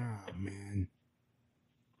 Oh, man.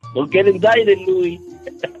 Don't get indicted, Louis.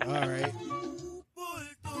 All right.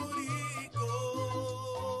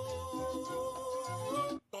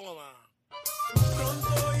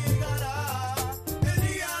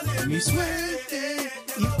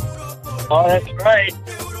 Oh, that's right.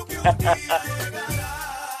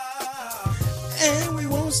 And we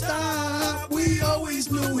won't stop. We always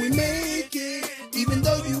knew we make it. Even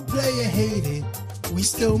though you play and hate it, we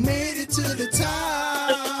still made it to the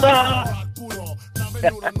top.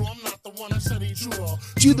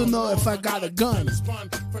 You don't know if I got a gun.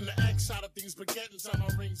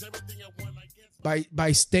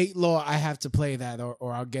 By state law, I have to play that,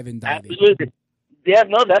 or I'll get indicted. Absolutely. Yeah,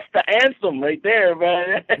 no, that's the anthem right there,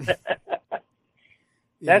 man.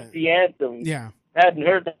 That's the anthem. Yeah. I hadn't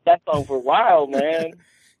heard that song for a while, man.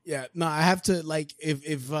 Yeah, no, I have to, like,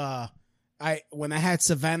 if when I had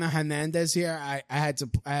Savannah Hernandez here, I had to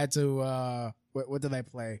what did I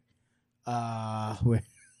play? Where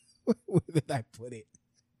did I put it?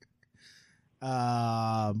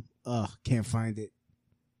 Can't find it.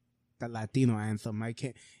 The Latino anthem. I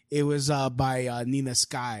can't. It was by Nina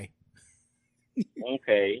Sky.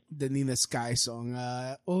 Okay. The Nina Sky song.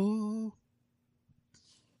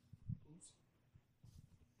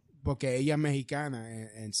 Porque ella mexicana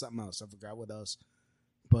and something else. I forgot what else.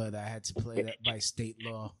 But I had to play that by state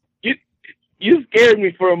law. You scared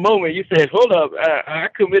me for a moment. You said, "Hold up, I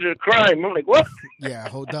committed a crime." I'm like, "What?" Yeah,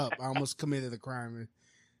 hold up. I almost committed a crime.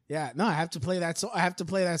 Yeah, no, I have to play that song. I have to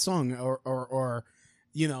play that song, or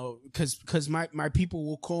you know, because my people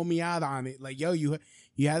will call me out on it. Like, yo, you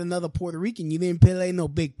had another Puerto Rican. You didn't play no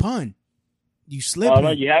Big Pun. You slipped. Oh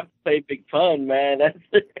no, you have to play Big Pun, man. That's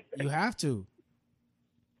you have to.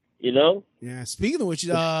 You know. Yeah. Speaking of which,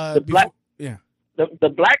 the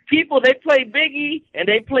black people, they play Biggie and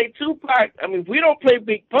they play Tupac. I mean, if we don't play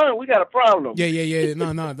Big Pun, we got a problem. Yeah.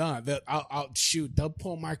 No. I'll shoot. They'll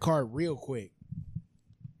pull my card real quick.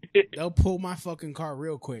 They'll pull my fucking card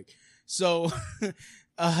real quick. So,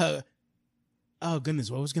 oh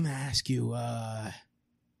goodness, what was gonna ask you? Well,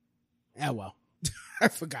 I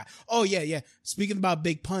forgot. Oh yeah. Speaking about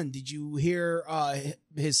Big Pun, did you hear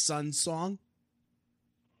his son's song?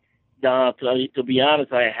 No, to be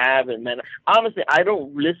honest, I haven't, man. Honestly, I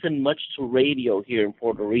don't listen much to radio here in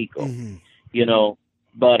Puerto Rico, you know.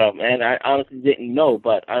 But and I honestly didn't know,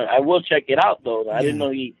 but I will check it out though. I didn't know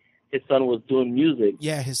his son was doing music.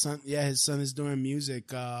 Yeah, his son is doing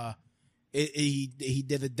music. He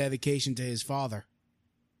did a dedication to his father.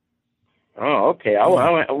 Oh, okay.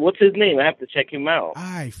 What's his name? I have to check him out.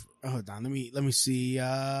 Hold on. Let me see.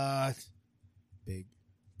 Big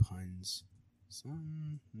Pun's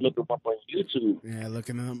son. Look him up on YouTube. Yeah,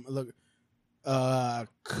 looking at him. Look,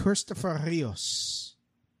 Christopher Rios.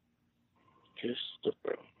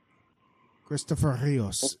 Christopher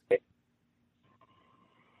Rios. Okay.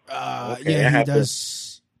 Yeah, he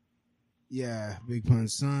does. Yeah, Big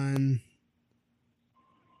Pun's son.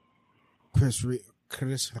 Chris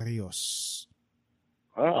Rios.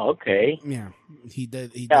 Oh, okay. Yeah, he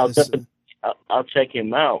did. I'll check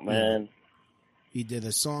him out, man. He did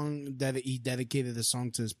a song that he dedicated a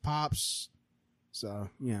song to his pops. So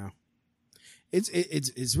yeah, it's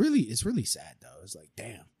really sad though. It's like,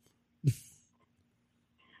 damn.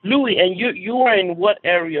 Louis, and you are in what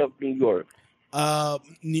area of New York?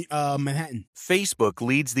 Manhattan. Facebook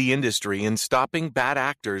leads the industry in stopping bad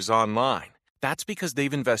actors online. That's because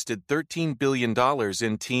they've invested $13 billion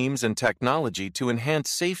in teams and technology to enhance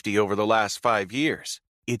safety over the last 5 years.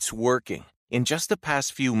 It's working. In just the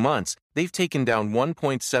past few months, they've taken down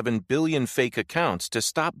 1.7 billion fake accounts to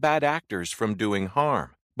stop bad actors from doing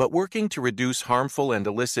harm. But working to reduce harmful and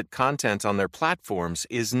illicit content on their platforms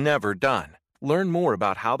is never done. Learn more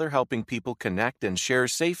about how they're helping people connect and share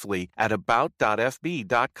safely at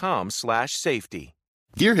about.fb.com/safety.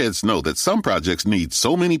 Gearheads know that some projects need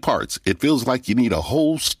so many parts, it feels like you need a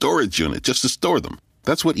whole storage unit just to store them.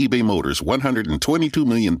 That's what eBay Motors' 122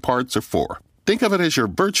 million parts are for. Think of it as your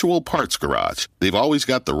virtual parts garage. They've always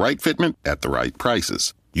got the right fitment at the right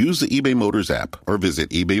prices. Use the eBay Motors app or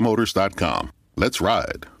visit ebaymotors.com. Let's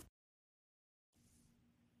ride.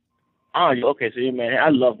 Oh, okay. So you're Manhattan. I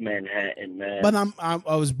love Manhattan, man. But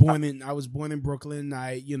I was born in Brooklyn.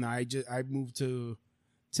 I moved to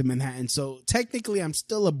Manhattan. So technically, I'm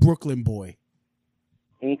still a Brooklyn boy.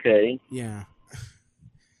 Okay. Yeah.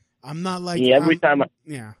 I'm not like every time I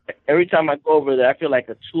go over there, I feel like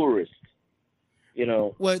a tourist. You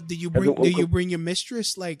know. What do you bring? Do you bring your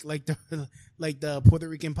mistress like the Puerto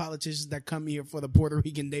Rican politicians that come here for the Puerto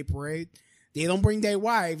Rican Day Parade? They don't bring their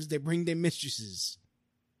wives; they bring their mistresses.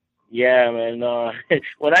 Yeah, man.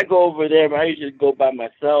 When I go over there, I usually go by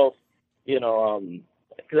myself. You know,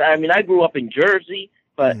 because I grew up in Jersey,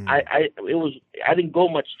 but I didn't go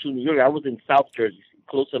much to New York. I was in South Jersey,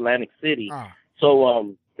 close to Atlantic City.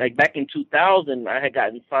 So like back in 2000, I had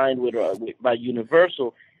gotten signed by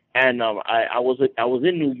Universal, and I was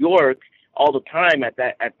in New York all the time at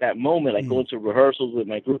that moment, like going to rehearsals with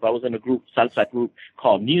my group. I was in a salsa group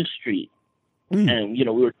called New Street, and we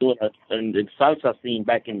were doing a salsa scene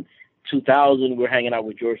back in 2000. We were hanging out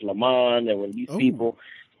with George Lamont and with these people,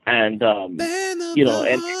 and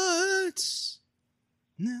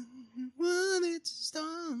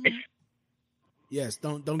yes,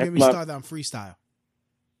 don't get me started on freestyle.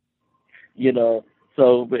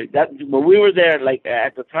 So but we were there like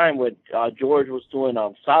at the time when George was doing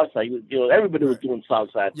salsa. He was, everybody was doing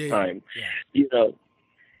salsa at the time,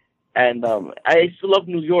 and I used to love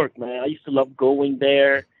New York, man. I used to love going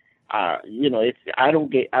there. I don't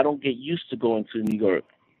get used to going to New York.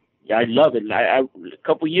 Yeah, I love it. A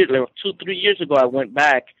couple years, like 2-3 years ago, I went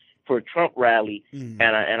back for a Trump rally, and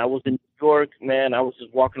I was in New York, man. I was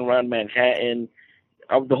just walking around Manhattan,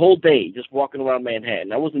 the whole day, just walking around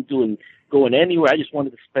Manhattan. I wasn't going anywhere. I just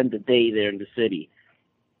wanted to spend the day there in the city.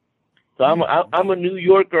 So I'm a New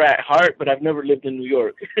Yorker at heart, but I've never lived in New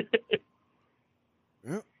York.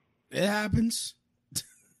 Well, it happens.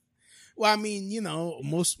 Well,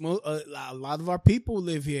 most a lot of our people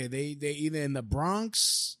live here. They either in the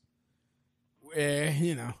Bronx,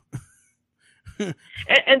 And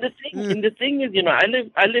the thing is,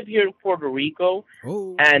 I live here in Puerto Rico,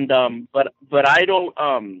 and but I don't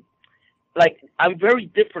I'm very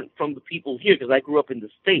different from the people here because I grew up in the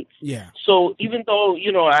States. Yeah. So even though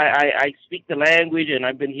I speak the language and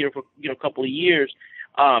I've been here for a couple of years,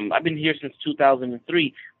 I've been here since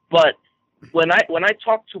 2003. But when I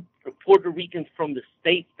talk to Puerto Ricans from the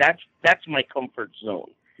States, that's my comfort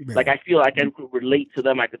zone. Right. Like I feel like I could relate to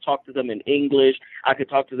them. I could talk to them in English. I could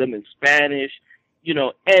talk to them in Spanish.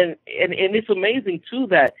 And it's amazing too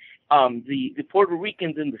that the Puerto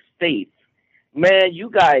Ricans in the States, man, you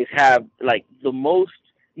guys have like the most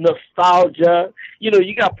nostalgia.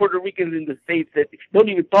 You got Puerto Ricans in the States that don't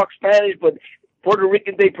even talk Spanish, but Puerto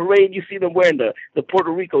Rican Day Parade, you see them wearing the Puerto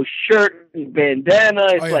Rico shirt and bandana.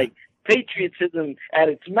 It's like patriotism at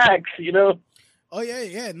its max, Oh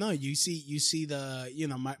yeah. No, you see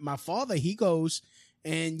the my father, he goes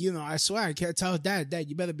and I swear I can't tell Dad,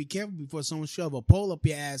 you better be careful before someone shove a pole up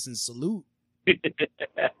your ass and salute. The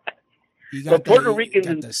Puerto Ricans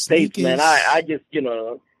in the States, man, I just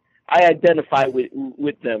I identify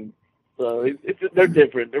with them. So they're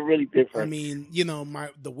different. They're really different.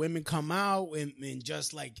 The women come out in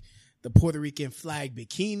just like the Puerto Rican flag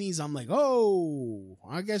bikinis. I'm like, oh,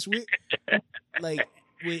 I guess we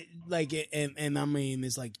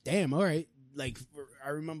it's like, damn, all right. Like I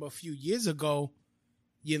remember a few years ago,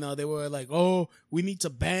 they were like, oh, we need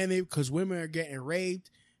to ban it because women are getting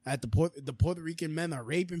raped. The Puerto Rican men are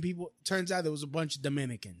raping people. Turns out there was a bunch of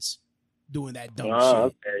Dominicans doing that dumb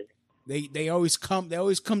shit. Okay. They always come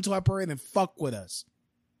to our parade and fuck with us.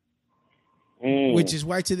 Which is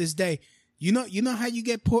why to this day, you know how you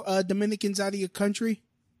get Dominicans out of your country?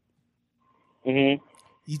 Mm-hmm.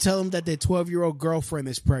 You tell them that their 12-year-old girlfriend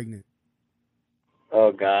is pregnant.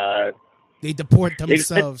 Oh God! They deport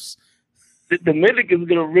themselves. The Dominicans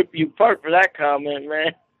gonna rip you apart for that comment,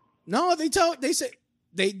 man. No, they say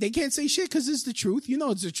they can't say shit because it's the truth.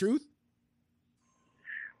 It's the truth.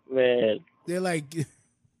 Man, they're like,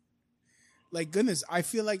 Like goodness, I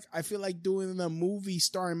feel like doing a movie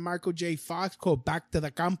starring Michael J. Fox called Back to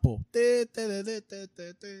the Campo. The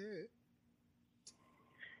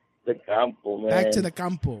Campo, man. Back to the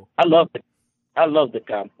Campo. I love the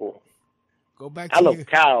Campo. Go back. I love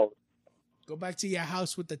cows. Go back to your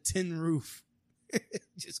house with the tin roof.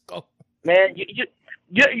 Just go. Man, you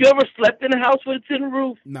ever slept in a house with a tin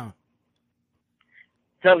roof? No.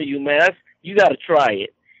 Telling you, man, you got to try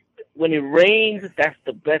it. When it rains, that's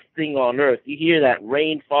the best thing on earth. You hear that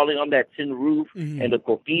rain falling on that tin roof and the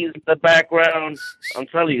coquilles in the background. I'm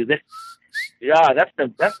telling you, that's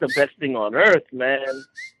the best thing on earth, man.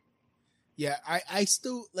 Yeah, I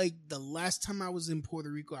still, like, the last time I was in Puerto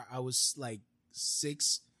Rico, I was like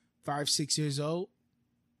 6 years old.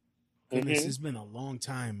 Goodness, it's been a long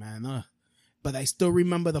time, man. But I still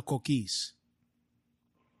remember the coquilles.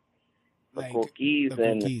 The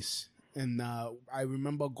coquilles. And I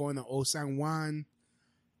remember going to Old San Juan.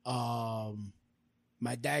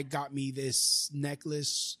 My dad got me this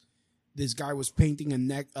necklace. This guy was painting a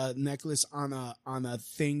necklace on a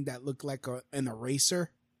thing that looked like an eraser.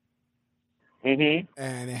 Mm-hmm.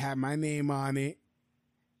 And it had my name on it.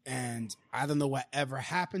 And I don't know what ever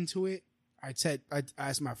happened to it. I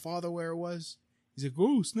asked my father where it was. He's like,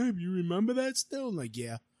 "Oh, snap, you remember that still?" I'm like,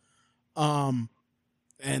 yeah. And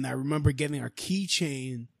I remember getting a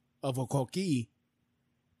keychain of a coquille,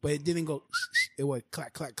 but it didn't go. It went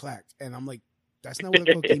clack, clack, clack. And I'm like, that's not what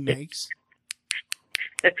a coquille makes.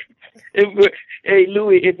 Hey,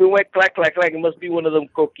 Louis, if it went clack, clack, clack, it must be one of them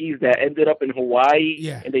coquilles that ended up in Hawaii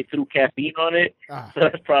and they threw caffeine on it. So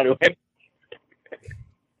that's probably what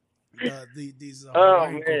these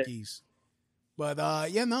Hawaiian cookies. But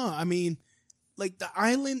I mean, like the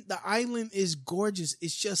island is gorgeous.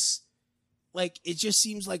 It's just like, it just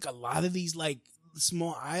seems like a lot of these like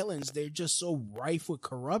small islands, they're just so rife with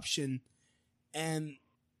corruption, and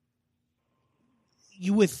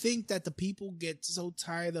you would think that the people get so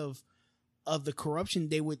tired of the corruption,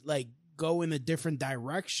 they would like go in a different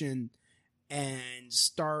direction and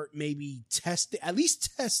start maybe test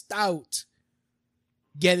out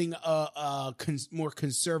getting more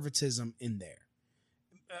conservatism in there.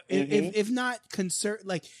 If not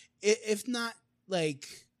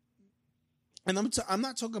and I'm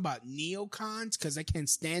not talking about neocons, because I can't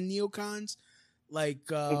stand neocons, like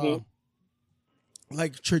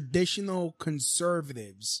traditional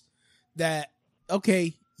conservatives that,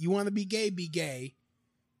 okay, you want to be gay,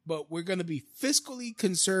 but we're going to be fiscally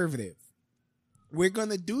conservative. We're going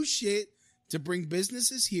to do shit to bring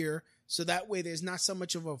businesses here, so that way there's not so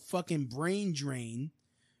much of a fucking brain drain,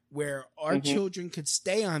 where our children could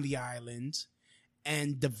stay on the island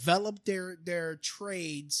and develop their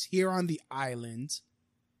trades here on the island,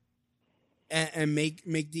 and make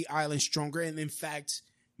the island stronger, and in fact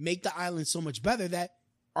make the island so much better that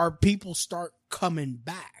our people start coming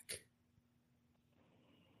back.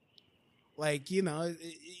 Like,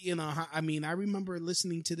 I mean, I remember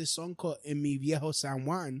listening to this song called En Mi Viejo San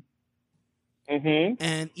Juan.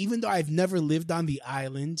 And even though I've never lived on the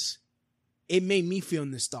island, it made me feel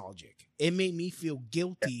nostalgic. It made me feel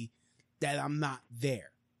guilty that I'm not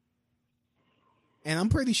there. And I'm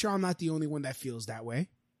pretty sure I'm not the only one that feels that way.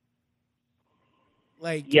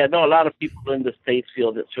 Like, yeah, no, a lot of people in the States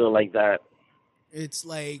feel like that. It's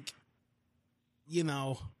like,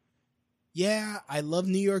 yeah, I love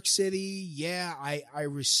New York City. Yeah, I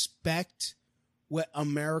respect what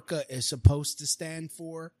America is supposed to stand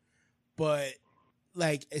for. But,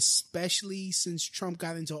 like, especially since Trump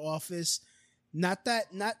got into office,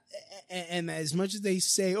 and as much as they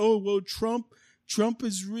say, oh, well, Trump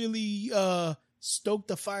is really stoked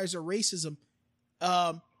the fires of racism.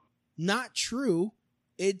 Not true.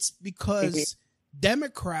 It's because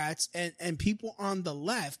Democrats and people on the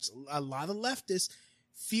left, a lot of leftists,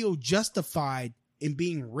 feel justified in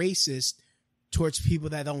being racist towards people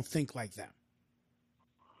that don't think like them.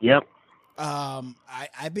 Yep.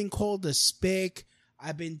 I've been called a spick.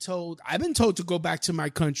 I've been told to go back to my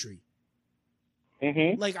country.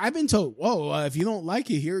 Like, I've been told, whoa, if you don't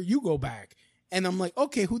like it here, you go back. And I'm like,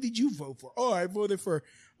 okay, who did you vote for? Oh, I voted for.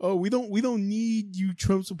 Oh, we don't need you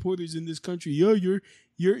Trump supporters in this country. Yo, you're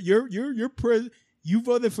you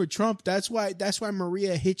voted for Trump. That's why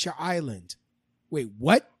Maria hit your island. Wait,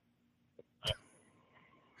 what?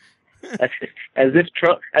 As if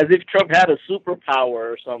Trump had a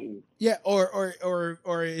superpower or something. Yeah,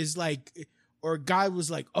 or is like, or a guy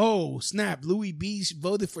was like, oh snap, Louis B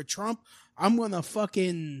voted for Trump. I'm gonna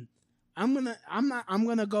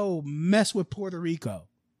go mess with Puerto Rico.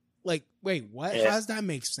 Like, wait, what? Yeah. How does that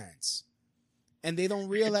make sense? And they don't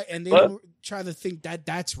realize, and they don't try to think that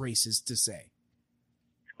that's racist to say.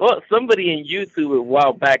 Well, somebody in YouTube a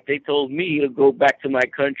while back, they told me to go back to my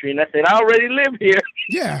country, and I said, I already live here.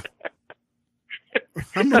 Yeah.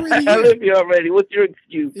 I'm already I here. live here already. What's your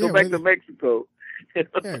excuse? Yeah, go back to Mexico.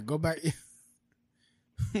 Yeah, go back.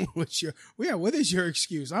 What is your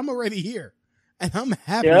excuse? I'm already here, and I'm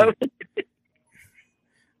happy. Yeah.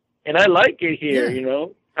 And I like it here, Yeah. you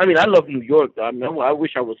know. I mean, I love New York, though. I mean, I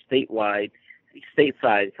wish I was stateside,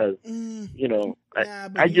 because, you know,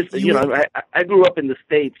 I grew up in the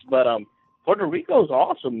States, but Puerto Rico is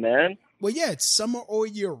awesome, man. Well, yeah, it's summer all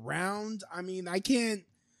year round. I mean, I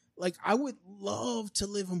would love to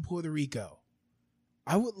live in Puerto Rico.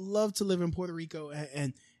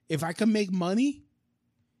 And if I could make money,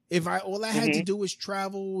 all I had to do was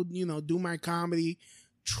travel, you know, do my comedy,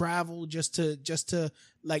 travel just to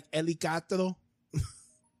like Helicóptero.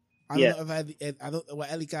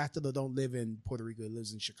 Helicóptero don't live in Puerto Rico, it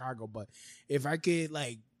lives in Chicago, but if I could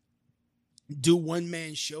like do one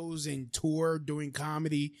man shows and tour doing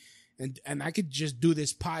comedy and I could just do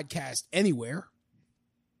this podcast anywhere.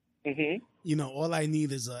 Mm-hmm. You know, all I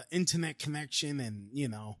need is an internet connection and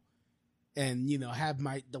have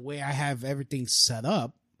the way I have everything set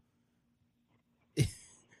up.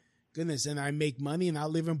 Goodness, and I make money and I'll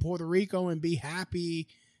live in Puerto Rico and be happy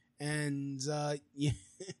and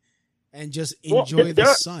and just enjoy the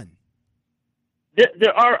sun.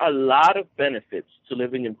 There are a lot of benefits to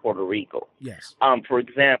living in Puerto Rico. Yes. For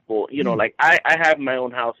example, you know, like I have my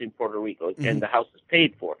own house in Puerto Rico, and the house is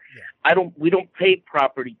paid for. Yeah. We don't pay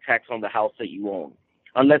property tax on the house that you own,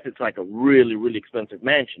 unless it's like a really, really expensive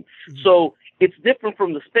mansion. Mm-hmm. So it's different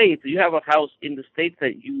from the States. You have a house in the States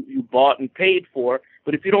that you bought and paid for,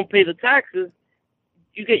 but if you don't pay the taxes,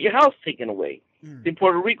 you get your house taken away. Mm. In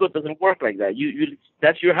Puerto Rico, it doesn't work like that. You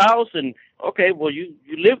that's your house, and okay, well you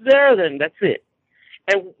live there, then that's it.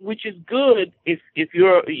 And which is good if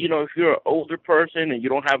you're an older person and you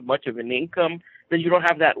don't have much of an income, then you don't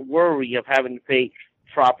have that worry of having to pay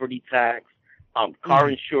property tax. Car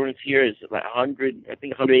insurance here is like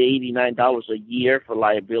 $189 a year for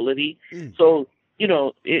liability. Mm. So, you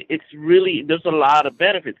know, it's really, there's a lot of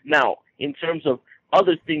benefits. Now, in terms of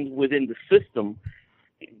other things within the system,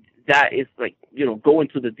 that is like, you know, going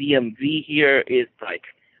to the DMV here is like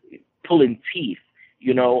pulling teeth,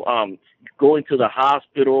 you know, going to the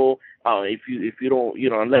hospital, if you don't, you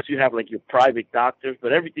know, unless you have like your private doctors,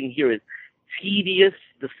 but everything here is tedious.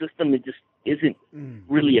 The system, it just isn't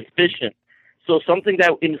really efficient. So something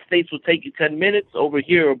that in the States would take you 10 minutes, over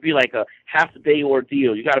here will be like a half a day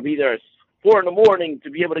ordeal. You got to be there at 4 a.m.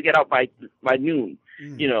 to be able to get out by noon,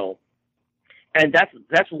 you know. And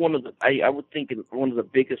that's one of the, I would think one of the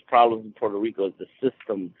biggest problems in Puerto Rico is the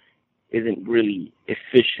system isn't really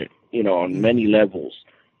efficient, you know, on many levels.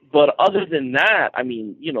 But other than that, I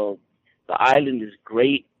mean, you know, the island is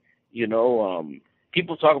great. You know,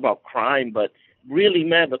 people talk about crime, but really,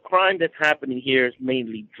 man, the crime that's happening here is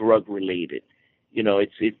mainly drug related. You know,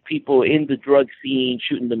 it's people in the drug scene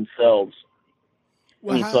shooting themselves.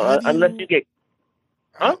 Well, unless you get,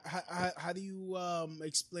 how do you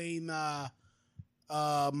explain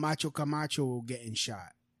Macho Camacho getting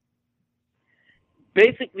shot?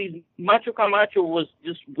 Basically, Macho Camacho was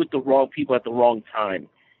just with the wrong people at the wrong time.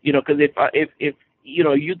 You know, because if you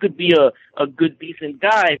know, you could be a good, decent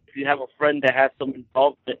guy if you have a friend that has some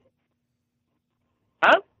involvement.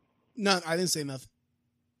 Huh? No, I didn't say nothing.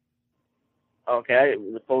 Okay,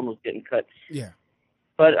 the phone was getting cut. Yeah.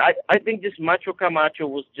 But I think this Macho Camacho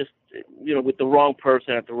was just, you know, with the wrong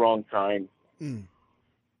person at the wrong time. Mm.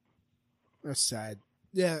 That's sad.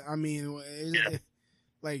 Yeah, I mean, it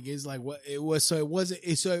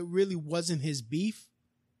really wasn't his beef.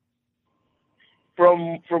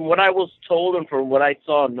 From what I was told and from what I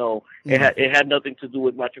saw, no, it had nothing to do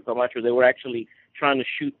with Macho Camacho. They were actually trying to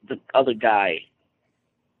shoot the other guy.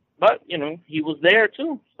 But, you know, he was there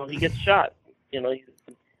too, so he gets shot. You know,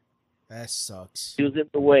 that sucks. He was in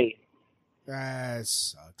the way. That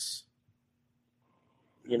sucks.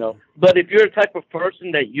 You know, but if you're a type of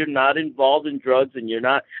person that you're not involved in drugs and you're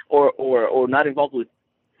not, or not involved with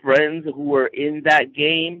friends who are in that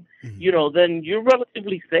game, you know, then you're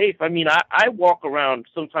relatively safe. I mean, I walk around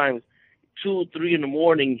sometimes 2, 3 in the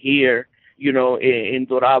morning here, you know, in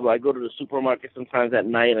Dorado. I go to the supermarket sometimes at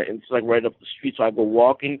night, and it's like right up the street, so I go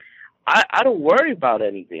walking. I don't worry about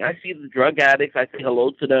anything. I see the drug addicts. I say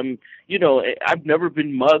hello to them. You know, I've never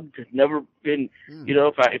been mugged. Never been, you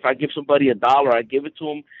know, if I give somebody $1, I give it to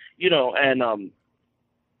them. You know, and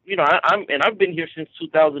you know, I've been here since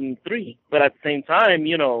 2003. But at the same time,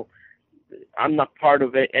 you know, I'm not part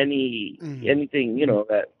of anything. You know,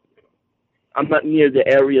 that I'm not near the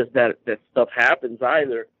areas that stuff happens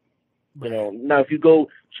either. You know, now if you go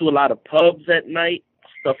to a lot of pubs at night,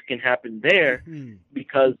 stuff can happen there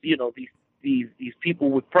because these people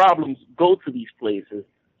with problems go to these places.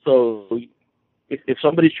 So if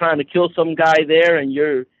somebody's trying to kill some guy there and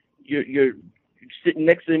you're sitting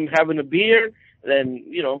next to him having a beer, then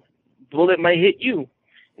bullet might hit you,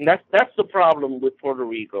 and that's the problem with Puerto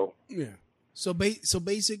Rico. Yeah. So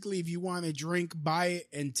basically, if you want to drink, buy it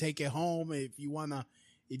and take it home. If you wanna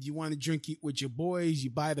drink it with your boys, you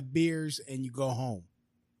buy the beers and you go home.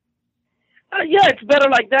 Yeah, it's better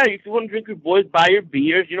like that. If you want to drink your boys, buy your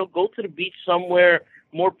beers. Go to the beach somewhere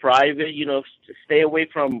more private. Stay away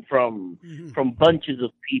from bunches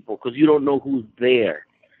of people because you don't know who's there.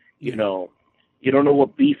 You don't know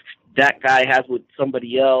what beef that guy has with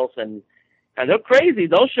somebody else, and they're crazy.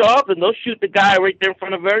 They'll show up and they'll shoot the guy right there in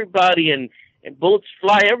front of everybody, and bullets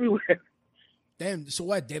fly everywhere. Damn. So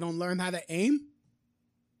what? They don't learn how to aim?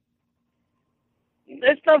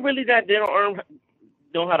 It's not really that they don't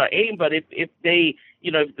know how to aim, but if they,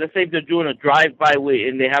 let's say if they're doing a drive-by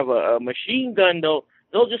and they have a machine gun, they'll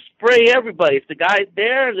just spray everybody. If the guy's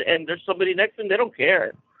there and there's somebody next to him, they don't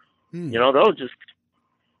care. They'll just,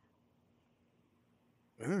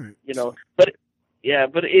 but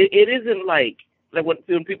it isn't like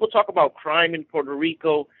when people talk about crime in Puerto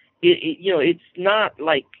Rico, it's not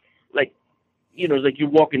like it's like you're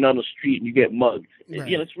walking down the street and you get mugged.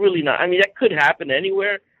 Right. It's really not. I mean, that could happen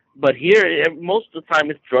anywhere, but here, most of the time,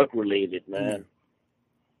 it's drug-related, man.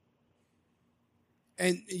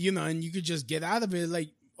 And, and you could just get out of it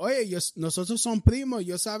like, oye, nosotros son primos,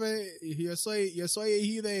 yo soy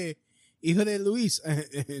hijo de Luis,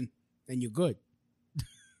 and you're good.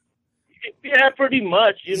 Yeah, pretty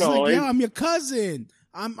much, Like, I'm your cousin.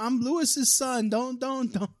 I'm Luis's son. Don't. I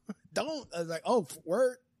was like, oh,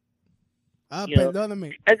 word.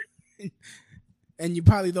 Perdóname. And you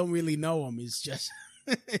probably don't really know him. It's just.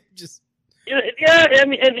 Yeah, I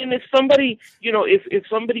mean, and if somebody, if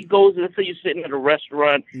somebody goes, let's say you're sitting at a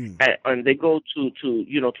restaurant and they go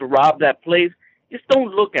to rob that place, just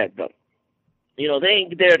don't look at them. They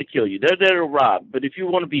ain't there to kill you. They're there to rob. But if you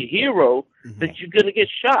want to be a hero, then you're going to get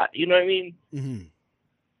shot. You know what I mean? Mm-hmm.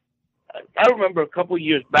 I remember a couple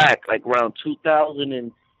years back, like around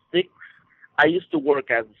 2006, I used to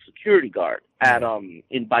work as a security guard at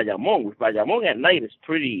in Bayamón. With Bayamón at night is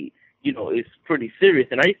pretty, it's pretty serious.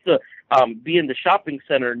 And I used to be in the shopping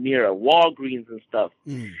center near a Walgreens and stuff.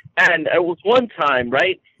 Mm. And it was one time,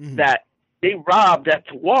 right, that they robbed at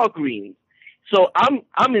the Walgreens. So I'm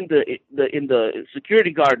in the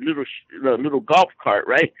security guard little golf cart,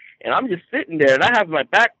 right? And I'm just sitting there, and I have my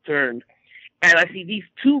back turned, and I see these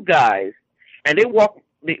two guys, and they walk.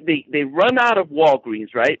 They run out of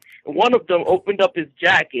Walgreens, right? And one of them opened up his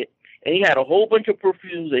jacket, and he had a whole bunch of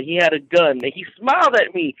perfumes, and he had a gun, and he smiled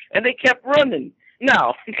at me, and they kept running.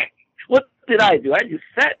 Now, what did I do? I just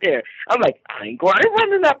sat there. I'm like, I ain't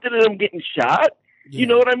running after them getting shot. Yeah. You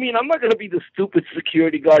know what I mean? I'm not going to be the stupid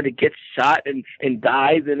security guard that gets shot and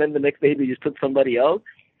dies, and then the next day they just took somebody else.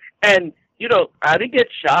 And, I didn't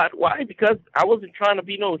get shot. Why? Because I wasn't trying to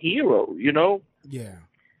be no hero, Yeah.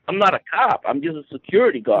 I'm not a cop. I'm just a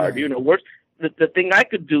security guard. Right. Worse, the thing I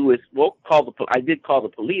could do is, I did call the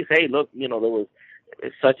police. Hey, look, there was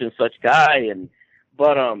such and such guy,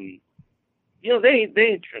 but they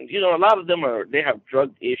a lot of them they have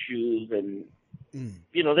drug issues, and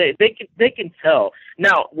they can tell.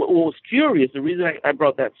 Now, what was curious, the reason I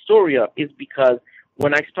brought that story up is because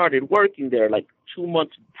when I started working there, like 2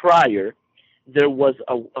 months prior, there was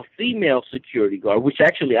a female security guard, which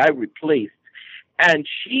actually I replaced. And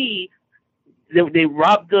they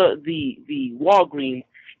robbed the Walgreens,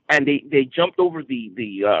 and they jumped over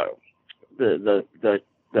the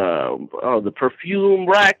perfume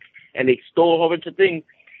rack, and they stole a whole bunch of things.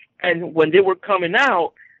 And when they were coming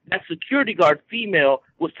out, that security guard female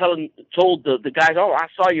was told the guys, "Oh, I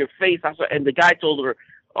saw your face." And the guy told her,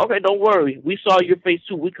 "Okay, don't worry, we saw your face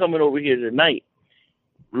too. We coming over here tonight."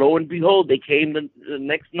 Lo and behold, they came the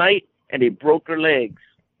next night and they broke her legs.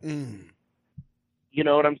 Mm. You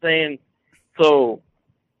know what I'm saying? So,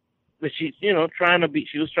 but she's, she was trying to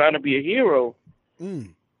be a hero.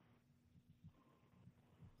 Mm.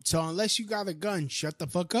 So unless you got a gun, shut the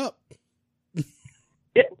fuck up.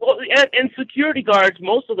 Yeah, well, and security guards,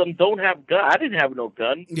 most of them don't have gun. I didn't have no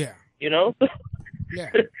gun. Yeah. Yeah.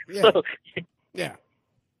 Yeah. So, yeah.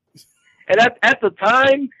 And at the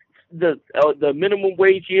time, the minimum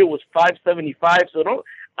wage here was $5.75. So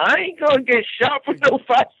I ain't gonna get shot for no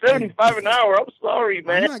 $5.75 an hour. I'm sorry,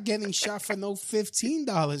 man. I'm not getting shot for no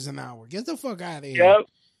 $15 an hour. Get the fuck out of here. Yep.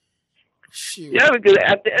 Shoot. Yeah, because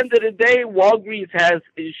at the end of the day, Walgreens has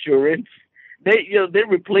insurance. They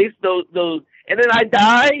replace those, and then I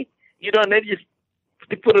die, and they just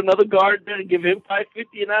they put another guard there and give him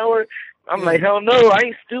 $5.50 an hour. I'm like, hell no, I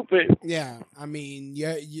ain't stupid. Yeah, I mean,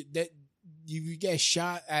 you get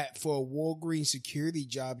shot at for a Walgreens security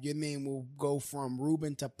job, your name will go from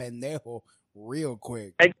Ruben to pendejo real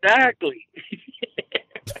quick. Exactly.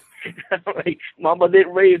 I'm like, Mama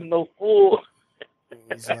didn't raise no fool.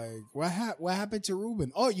 It's like, what happened to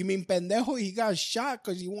Ruben? Oh, you mean pendejo? He got shot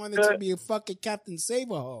because he wanted to be a fucking Captain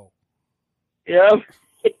Save-A-Ho. Yeah.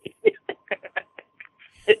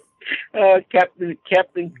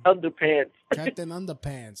 Captain Underpants. Captain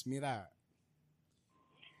Underpants, mira.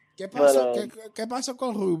 ¿Qué pasó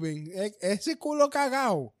con Ruben? Ese culo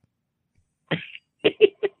cagao.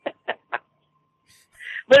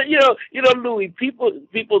 But you know, Louis, people,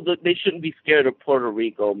 they shouldn't be scared of Puerto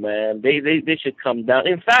Rico, man. They should come down.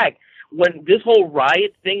 In fact, when this whole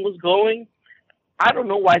riot thing was going, I don't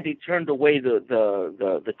know why they turned away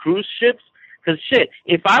the cruise ships. Because shit,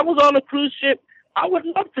 if I was on a cruise ship, I would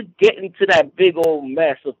love to get into that big old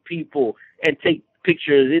mess of people and take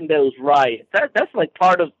pictures in those riots. That's like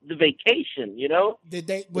part of the vacation, you know. Did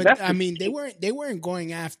they? But I mean, they weren't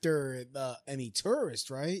going after any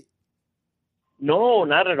tourists, right? No,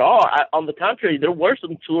 not at all. On the contrary, there were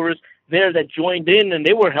some tourists there that joined in, and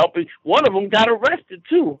they were helping. One of them got arrested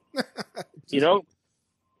too. You know,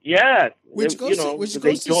 yeah. Which goes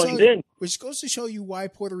to show you why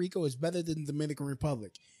Puerto Rico is better than the Dominican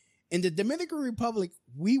Republic. In the Dominican Republic,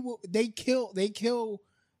 they kill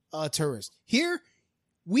tourists. Here,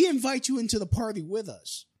 we invite you into the party with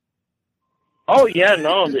us. Oh yeah,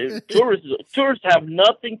 no, tourists have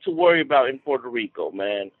nothing to worry about in Puerto Rico,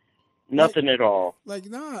 man. Nothing at all. Like,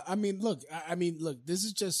 nah, I mean, look, this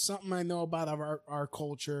is just something I know about our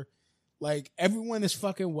culture. Like, everyone is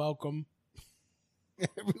fucking welcome.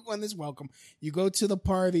 Everyone is welcome. You go to the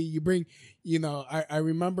party, you bring, I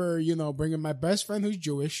remember, bringing my best friend who's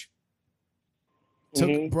Jewish.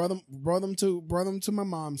 Brought him to my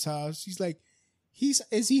mom's house. He's like,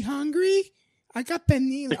 is he hungry? I got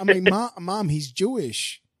pernil. I'm like, mom, he's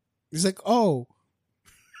Jewish. He's like, oh.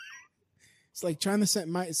 It's like trying to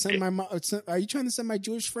send my mom. Are you trying to send my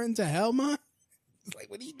Jewish friend to hell, ma? It's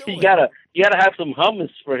like, what are you doing? You gotta have some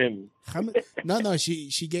hummus for him. No.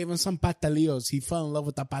 She gave him some patalillos. He fell in love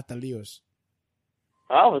with the patalillos.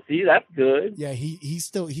 Oh, see, that's good. Yeah, he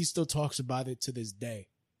still talks about it to this day.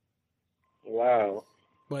 Wow.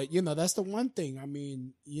 But that's the one thing. I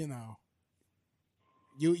mean, you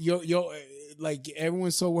like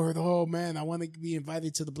everyone's so worried. Oh man, I want to be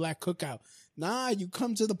invited to the black cookout. Nah, you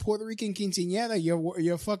come to the Puerto Rican quinceañera,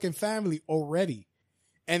 you're fucking family already.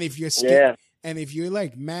 And if you're and if you're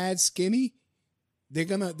like mad skinny, they're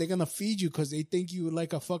gonna feed you because they think you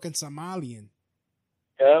like a fucking Somalian.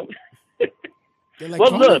 Yeah. Like,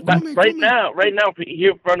 well, look, right now,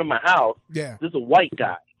 here in front of my house, there's a white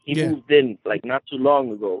guy. He moved in like not too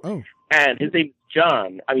long ago. Oh. And his name's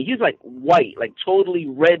John. I mean, he's like white, like totally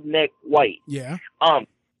redneck white. Yeah.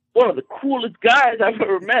 One of the coolest guys I've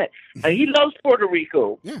ever met. And he loves Puerto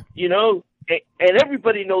Rico. Yeah. And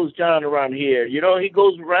everybody knows John around here. He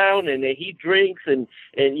goes around and he drinks and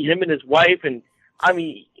him and his wife. And I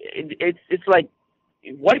mean, it's like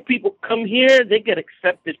white people come here, they get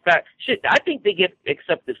accepted fast. Shit, I think they get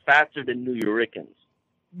accepted faster than New Yorkers.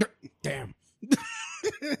 Damn.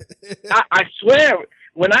 I swear,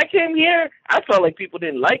 when I came here, I felt like people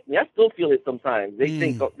didn't like me. I still feel it sometimes. They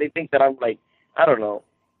think that I'm like, I don't know.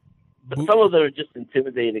 But some of them are just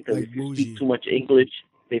intimidated because if you speak too much English,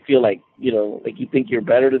 they feel like like you think you're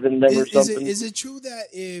better than them or something. Is it true that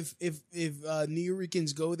if New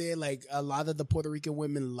Yorkers go there, like a lot of the Puerto Rican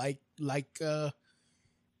women like an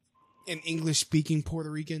English speaking Puerto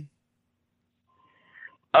Rican?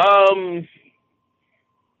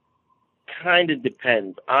 Kind of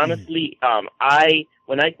depends. Honestly,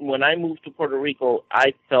 when I moved to Puerto Rico,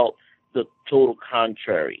 I felt the total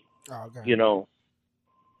contrary. Oh, okay.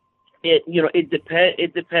 It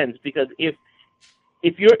depends because if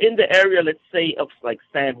you're in the area, let's say of like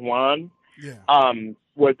San Juan,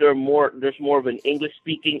 where there's more of an English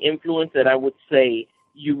speaking influence, that I would say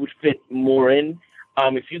you would fit more in.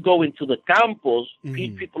 If you go into the campos,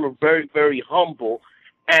 people are very, very humble,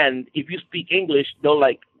 and if you speak English,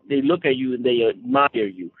 they look at you and they admire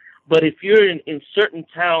you. But if you're in certain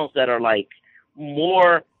towns that are like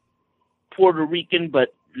more Puerto Rican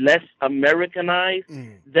but less Americanized,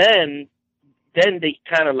 then they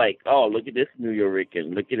kind of like, oh, look at this New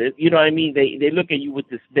Yorican, look at it. You know what I mean? They look at you with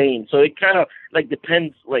disdain. So it kind of like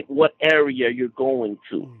depends like what area you're going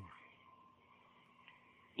to.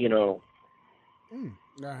 All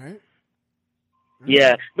right.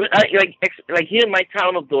 Yeah, but I like here in my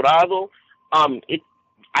town of Dorado,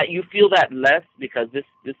 you feel that less because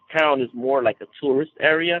this town is more like a tourist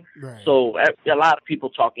area. Right. So a lot of people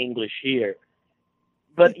talk English here.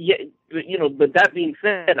 But yeah, but that being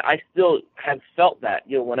said, I still have felt that.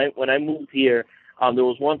 When I moved here, there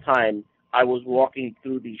was one time I was walking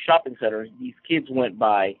through the shopping center. These kids went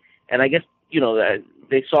by, and I guess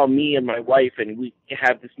they saw me and my wife, and we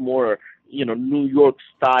have this more New York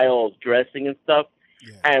style of dressing and stuff.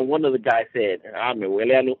 Yeah. And one of the guys said, me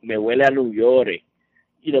huele a New York,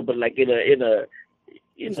 but like in a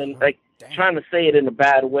like damn. trying to say it in a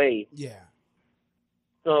bad way. Yeah.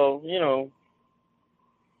 So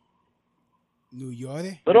New York.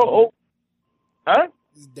 But huh?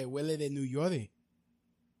 They huele de New York.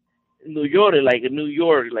 New York, like a New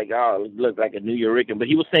York, like look like a New Yorican. But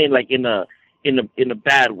he was saying like in a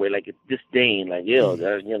bad way, like it's disdain, like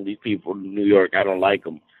these people in New York, I don't like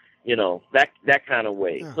them, that kind of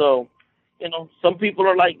way. Yeah. So, some people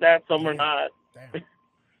are like that, some are not. Damn.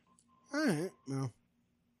 All right,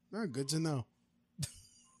 well, good to know.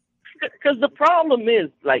 Because the problem is,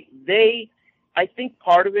 like, I think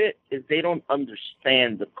part of it is they don't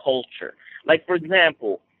understand the culture. Like, for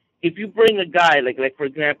example, if you bring a guy, like for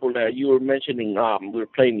example, you were mentioning, we were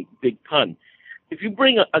playing Big Pun. If you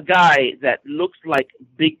bring a guy that looks like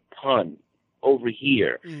Big Pun over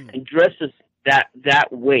here and dresses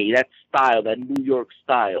that way, that style, that New York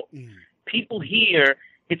style, people here,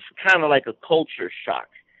 it's kind of like a culture shock.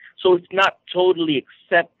 So it's not totally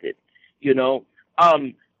accepted,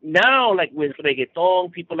 Now, like with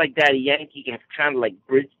reggaeton, people like Daddy Yankee have kind of like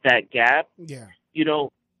bridged that gap. Yeah.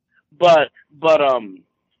 But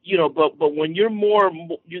when you're more,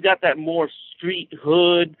 you got that more street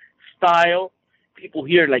hood style. People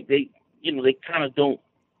here, like they kind of don't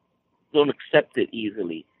accept it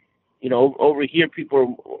easily. Over here,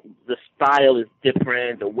 the style is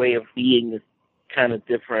different. The way of being is kind of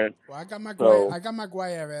different. Well, I got my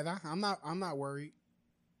guayabera. I'm not worried.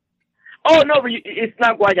 Oh no, but it's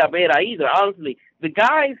not guayabera either. Honestly, the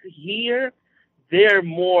guys here, they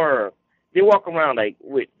walk around like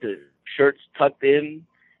with the shirts tucked in.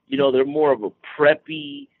 They're more of a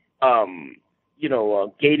preppy,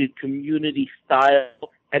 gated community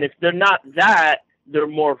style. And if they're not that, they're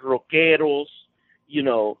more rockeros.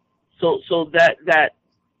 So that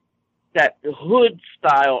hood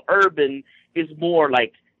style, urban, is more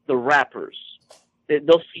like the rappers.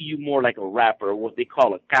 They'll see you more like a rapper, what they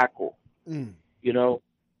call a caco. A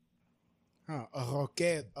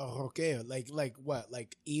rockero, like what?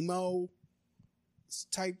 Like emo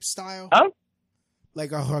type style? Huh?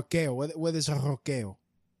 Like a rockero. What is a rockero?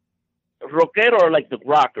 Rockero are like the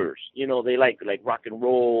rockers. They like rock and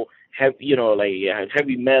roll, heavy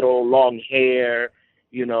metal, long hair,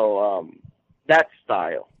 that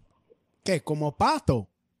style. ¿Qué? Como Pato?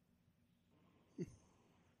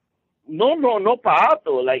 No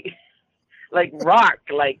Pato, like rock,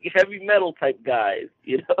 like heavy metal type guys,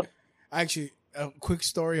 Actually, a quick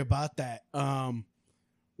story about that.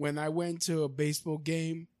 When I went to a baseball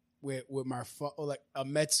game with my like a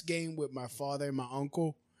Mets game with my father and my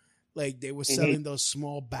uncle, like they were selling those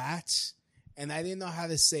small bats, and I didn't know how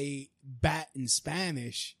to say bat in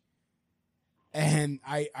Spanish. And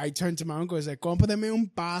I turned to my uncle and said, "Cómprame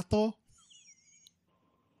un pato."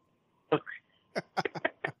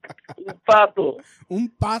 Un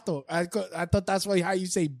pato. I thought that's how you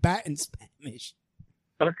say bat in Spanish.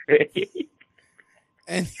 Okay.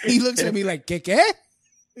 And he looks at me like, ¿qué?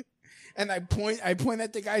 And I point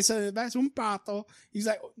at the guy selling the bats. Un pato. He's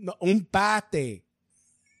like, no, un pate.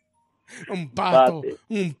 Un pato.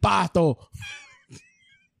 Un pato.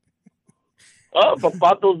 Oh, but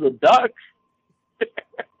pato's a duck.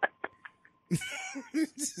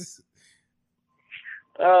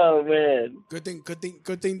 Oh man! Good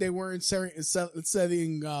thing they weren't selling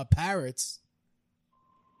parrots.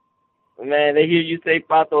 Man, they hear you say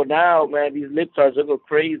pato now, man. These liptards go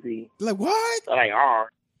crazy. Like what? They're like,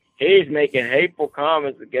 he's making hateful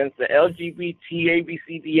comments against the LGBT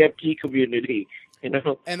ABCDFG community.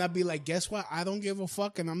 And I'd be like, guess what? I don't give a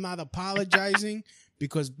fuck, and I'm not apologizing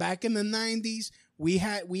because back in the 90s, we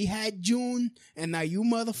had June, and now you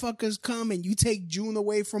motherfuckers come and you take June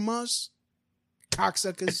away from us.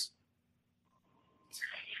 Cocksuckers.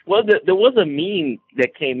 Well, there was a meme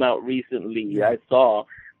that came out recently. I saw.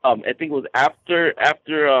 I think it was after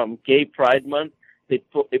Gay Pride Month. They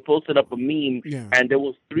posted up a meme, and there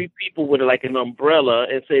was 3 people with like an umbrella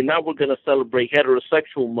and saying, "Now we're gonna celebrate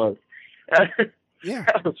heterosexual month." Yeah,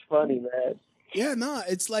 that was funny, man. Yeah, no,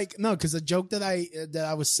 it's like because the joke that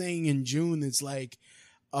I was saying in June, it's like,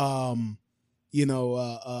 June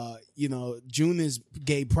is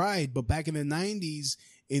Gay Pride, but back in the 90s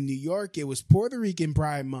in New York, it was Puerto Rican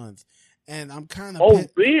Pride Month. And I'm kind of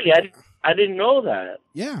really? I didn't know that.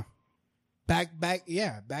 Yeah. Back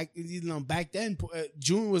then,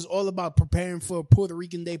 June was all about preparing for a Puerto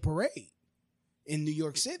Rican Day Parade in New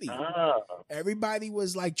York City. Everybody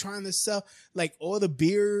was like trying to sell like all the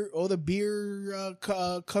beer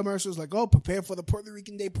commercials, like, oh, prepare for the Puerto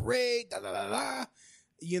Rican Day Parade, da da da da.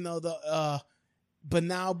 You know, but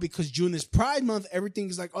now because June is Pride Month, everything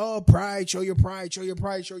is like, oh, pride, show your pride, show your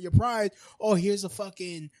pride, show your pride. Oh, here's a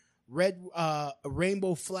fucking red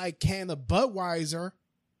rainbow flag can of Budweiser.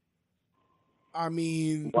 I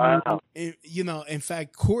mean, wow. You know, in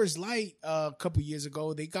fact, Coors Light a couple years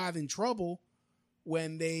ago, they got in trouble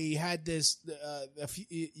when they had this,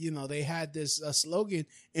 they had this slogan,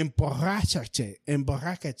 emborrachate.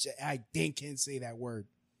 I can't say that word.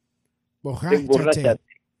 Emborrachate.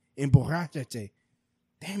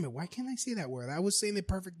 Damn it, why can't I say that word? I was saying it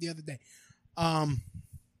perfect the other day.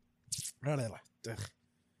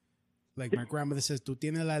 Like my grandmother says, tú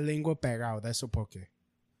tienes la lengua pegado. That's okay.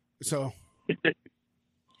 So,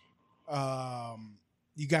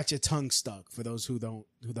 you got your tongue stuck for those who don't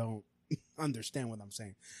understand what I'm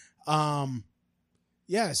saying.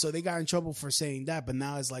 Yeah, so they got in trouble for saying that, but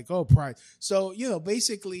now it's like, oh, pride. So, you know,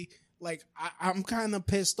 basically, like, I'm kind of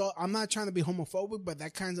pissed off. I'm not trying to be homophobic, but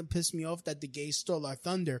that kind of pissed me off that the gays stole our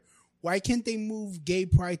thunder. Why can't they move gay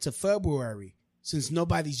pride to February since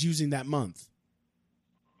nobody's using that month?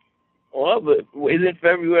 Well, but isn't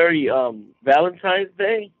February Valentine's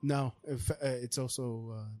Day? No, it's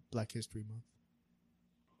also Black History Month.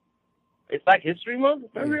 It's Black History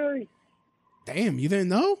Month, February. Damn, you didn't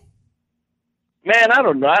know? Man, I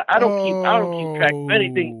don't know. I don't keep track of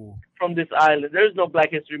anything from this island. There's no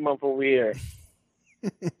Black History Month over here.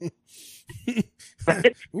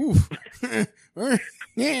 Oof.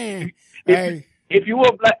 Yeah. If you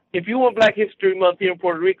want Black History Month here in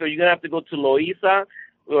Puerto Rico, you're gonna have to go to Loíza,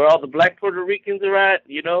 where all the Black Puerto Ricans are at,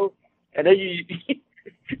 you know, and then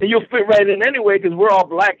you'll fit right in anyway because we're all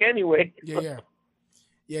black anyway. Yeah.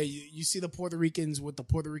 You see the Puerto Ricans with the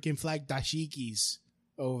Puerto Rican flag dashikis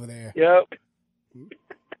over there. Yep.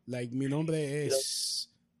 Like, mi nombre es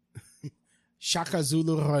Shaka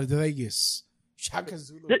Zulu Rodriguez. Shaka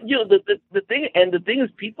Zulu. You know, the thing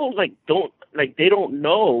is, people they don't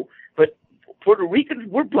know, but Puerto Ricans,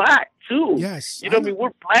 we're black too. Yes. You know what I mean?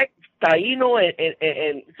 We're black, Taino,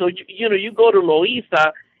 and so, you know, you go to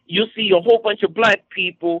Loíza, you'll see a whole bunch of black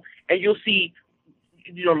people, and you'll see,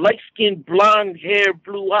 you know, light-skinned, blonde hair,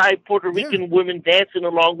 blue-eyed Puerto Rican women dancing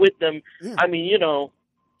along with them. Yeah. I mean, you know,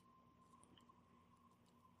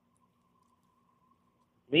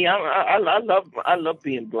 me, I love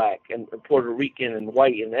being black and Puerto Rican and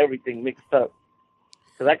white and everything mixed up,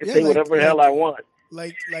 because I can say whatever the hell I want.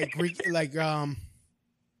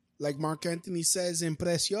 Like Mark Anthony says in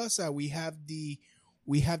Preciosa, we have the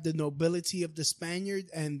nobility of the Spaniard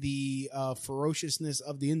and the ferociousness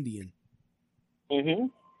of the Indian. Mm-hmm.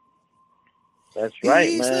 That's right,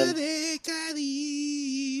 Isla man. de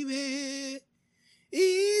Caribe,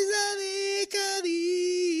 Isla de Caribe.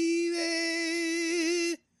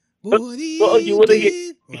 Well, you want to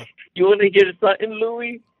hear something,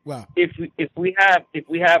 Louis? Wow. If we have,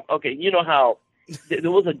 okay, you know how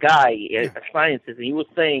there was a guy, a scientist, and he was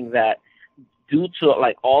saying that due to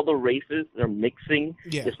like all the races they're mixing,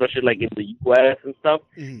 especially like in the U.S. and stuff,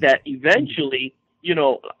 that eventually, you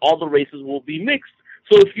know, all the races will be mixed.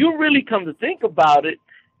 So if you really come to think about it,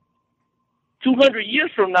 200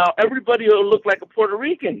 years from now, everybody will look like a Puerto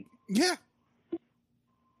Rican. Yeah.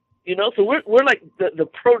 You know, so we're like the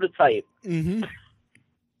prototype. Mm-hmm.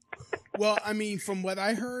 Well, I mean, from what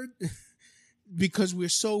I heard, because we're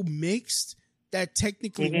so mixed that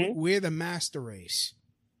technically we're the master race.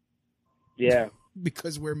 Yeah.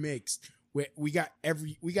 Because we're mixed. We got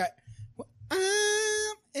I'm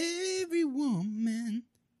every woman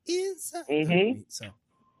inside. Mm-hmm. So.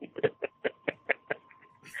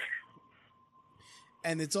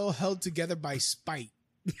 And it's all held together by spite.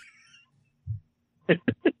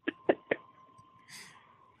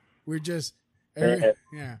 We're just,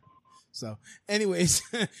 yeah. So, anyways,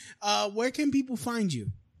 where can people find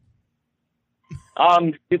you?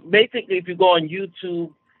 Basically, if you go on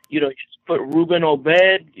YouTube, you know, just put Ruben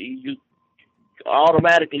Obed, you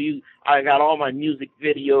automatically, I got all my music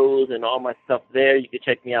videos and all my stuff there. You can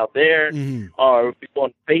check me out there. Mm-hmm. Or if you go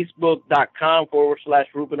on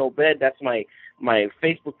Facebook.com/Ruben Obed, that's my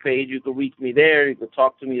Facebook page. You can reach me there. You can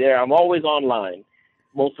talk to me there. I'm always online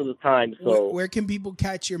most of the time. So where can people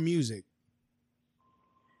catch your music?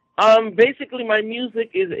 Basically, my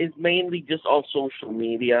music is mainly just on social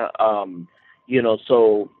media. You know,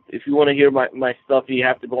 so if you want to hear my stuff, you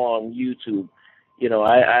have to go on YouTube. You know,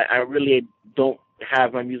 I really don't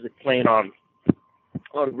have my music playing on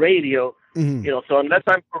radio. Mm-hmm. So unless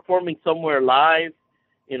I'm performing somewhere live,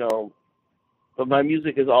 but my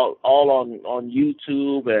music is all on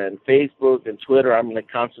YouTube and Facebook and Twitter. I'm like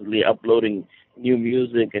constantly uploading new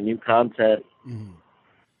music and new content. Mm-hmm.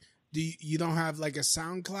 You don't have like a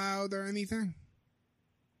SoundCloud or anything?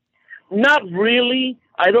 Not really.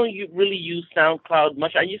 I don't really use SoundCloud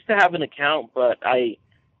much. I used to have an account, but I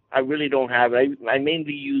really don't have it. I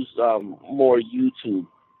mainly use more YouTube,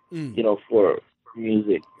 for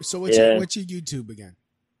music. So what's your YouTube again?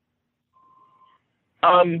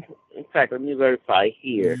 In fact, let me verify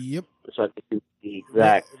here. Yep. So I can do the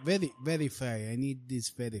exact. Verify. I need this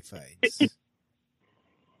verified.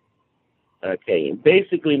 Okay.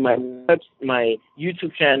 Basically, my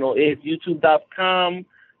YouTube channel is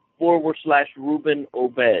youtube.com/Ruben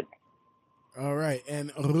Obed. All right.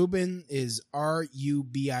 And Ruben is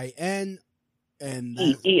RUBIN and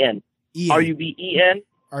EN. RUBEN.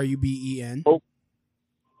 RUBEN.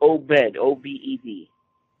 Obed. OBED.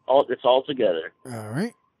 It's all together. All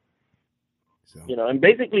right. So. And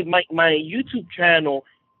basically my YouTube channel,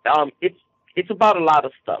 it's about a lot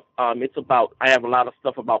of stuff. I have a lot of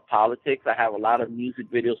stuff about politics. I have a lot of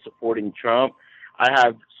music videos supporting Trump. I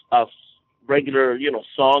have regular,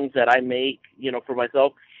 songs that I make, for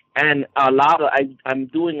myself, and I'm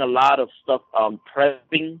doing a lot of stuff,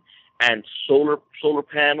 prepping and solar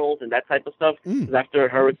panels and that type of stuff. Because after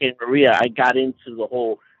Hurricane Maria, I got into the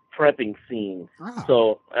whole prepping scene. Wow.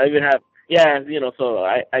 So I even have, so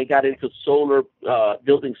I got into solar,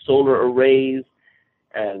 building solar arrays,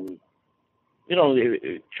 and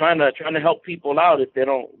trying to help people out. If they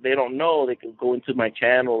don't know, they can go into my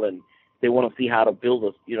channel and they want to see how to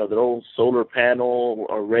build their own solar panel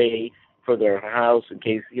array for their house in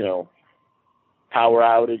case power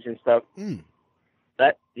outage and stuff. So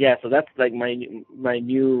that's like my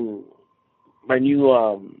new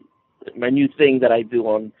thing that I do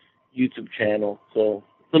on YouTube channel. So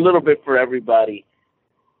it's a little bit for everybody.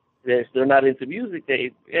 If they're not into music,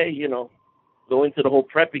 they go into the whole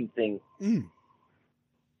prepping thing.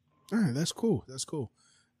 All right, that's cool.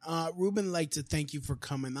 Ruben, like to thank you for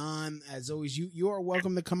coming on. As always, you are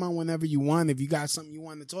welcome to come on whenever you want. If you got something you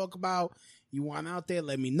want to talk about, you want out there,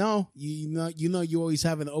 let me know. You always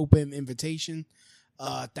have an open invitation.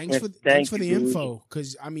 Thanks for the info,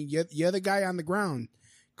 because I mean you're the guy on the ground.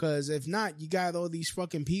 Because if not, you got all these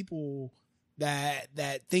fucking people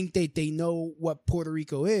that think that they know what Puerto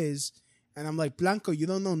Rico is, and I'm like, Blanco, you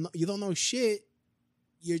don't know shit.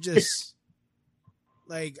 You're just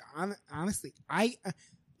like, honestly, I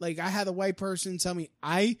had a white person tell me,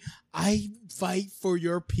 I fight for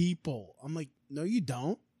your people. I'm like, no, you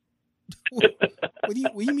don't. What do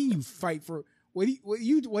you mean you fight for? What are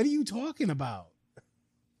you talking about?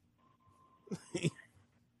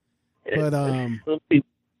 But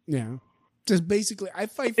yeah, just basically, I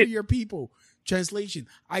fight for your people. Translation: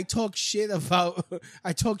 I talk shit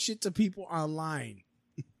to people online.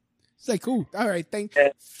 It's like, cool. All right, thank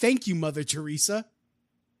you, Mother Teresa.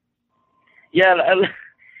 Yeah,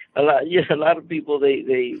 a lot of people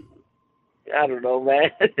they I don't know,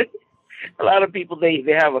 man. A lot of people they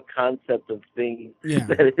have a concept of things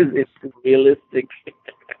that is realistic.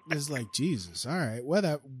 It's like, Jesus. All right,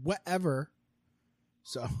 whatever.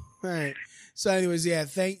 So, all right. So, anyways, yeah.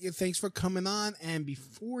 Thanks for coming on. And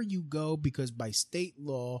before you go, because by state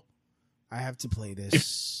law, I have to play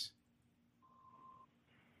this.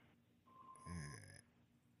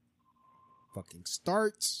 Fucking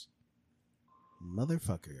starts,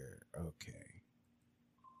 motherfucker. Okay.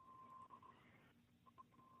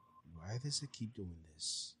 Why does it keep doing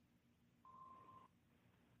this?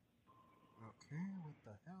 Okay, what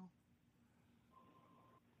the hell?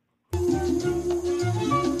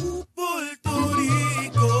 Puerto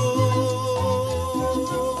Rico.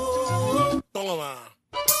 Toma.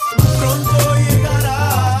 Pronto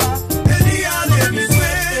llegará el día de mi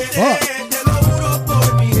suerte. Te lo juro por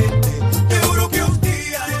mi gente. Te juro que un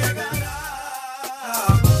día llegará.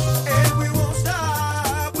 And we won't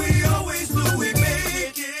stop. We always do. We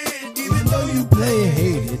make it. Even though you play and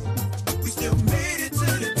hate it. We still made it to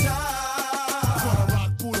the top.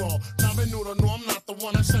 Rock puro. Na menudo, no, I'm not the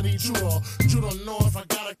one I said he's true. You don't know if I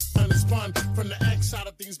got a and it's fun from the X side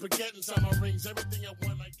of things, but getting some my rings, everything I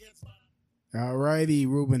want, I get. All righty,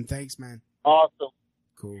 Ruben. Thanks, man. Awesome.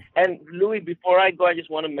 Cool. And Louis, before I go, I just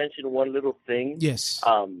want to mention one little thing. Yes.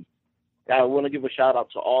 I want to give a shout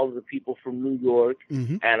out to all of the people from New York,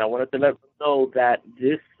 and I wanted to let them know that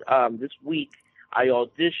this week I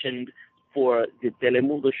auditioned for the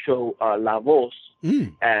Telemundo show La Voz,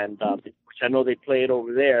 and which I know they play it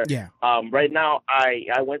over there. Yeah. Right now,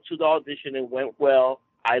 I went to the audition and went well.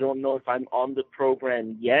 I don't know if I'm on the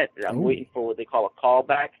program yet. I'm waiting for what they call a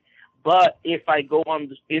callback. But if I'm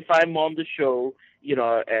on the show,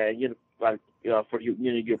 for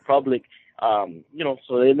your public,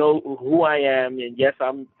 so they know who I am, and yes,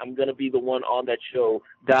 I'm gonna be the one on that show,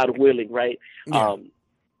 God willing, right? Yeah.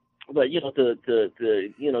 But to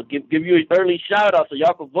give you an early shout out so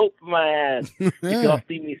y'all can vote for my ass if y'all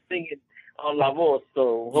see me singing on La Voz.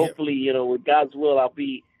 So hopefully, with God's will, I'll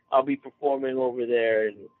be performing over there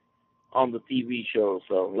and on the TV show.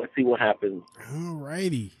 So let's see what happens. All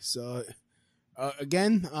righty. So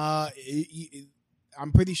again,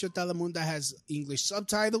 I'm pretty sure Telemundo has English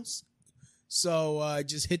subtitles. So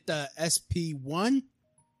just hit the SP1.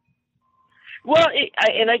 Well,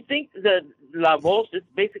 I think that La Voz is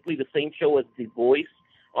basically the same show as The Voice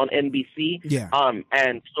on NBC. Yeah.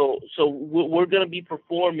 And so we're going to be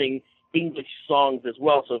performing English songs as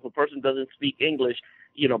well. So if a person doesn't speak English,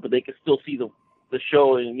 but they can still see the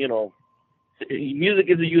show, and music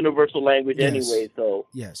is a universal language anyway. So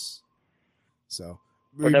yes. So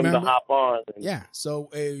for them to hop on. Yeah.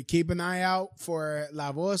 So keep an eye out for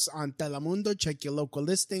La Voz on Telemundo. Check your local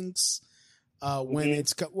listings. When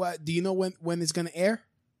it's do you know when it's gonna air?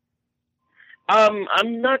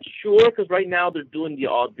 I'm not sure because right now they're doing the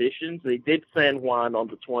auditions. They did San Juan on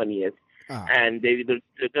the 20th, and they're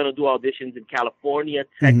gonna do auditions in California,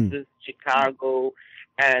 Texas, Chicago,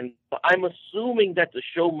 and I'm assuming that the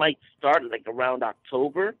show might start like around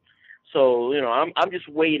October. So I'm just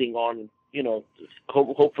waiting on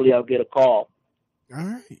hopefully I'll get a call. All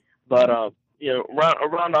right. But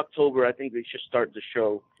around October, I think they should start the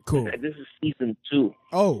show. Cool. This is season 2.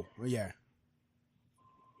 Oh, yeah.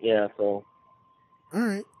 Yeah, so. All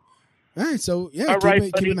right. So, yeah,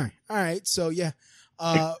 keep an eye. All right. So, yeah.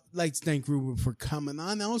 Like to thank Ruben for coming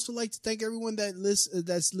on. I also like to thank everyone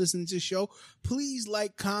that's listening to the show. Please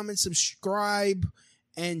like, comment, subscribe,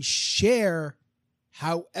 and share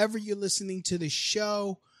however you're listening to the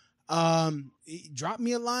show. Drop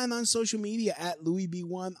me a line on social media at Louis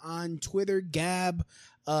B1 on Twitter, Gab.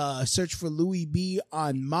 Search for Louis B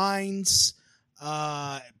on Minds,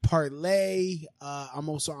 Parlay. I'm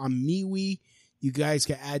also on MeWe. You guys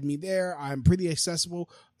can add me there. I'm pretty accessible.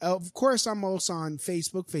 Of course, I'm also on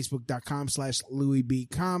Facebook, facebook.com/Louis B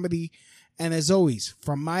Comedy. And as always,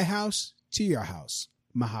 from my house to your house,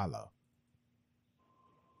 mahalo.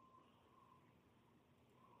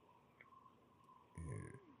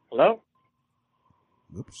 Hello?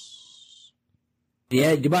 Oops.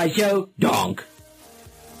 Yeah, Dubai show, donk.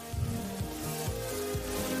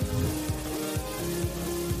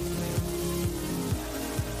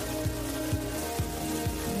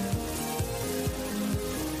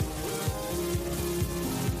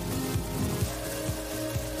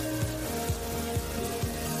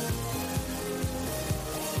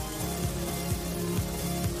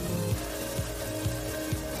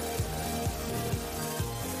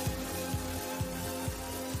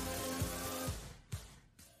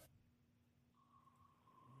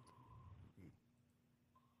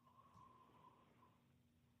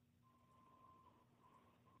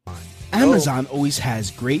 Amazon always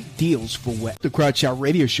has great deals for what the Crotch Out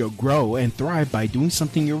Radio Show grow and thrive by doing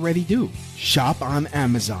something you already do. Shop on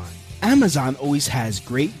Amazon. Amazon always has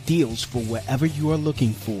great deals for whatever you are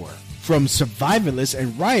looking for. From survivalists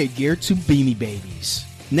and riot gear to beanie babies.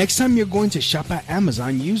 Next time you're going to shop at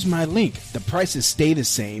Amazon, use my link. The prices stay the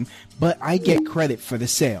same, but I get credit for the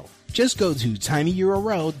sale. Just go to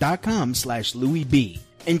tinyurl.com/LouisB.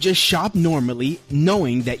 And just shop normally,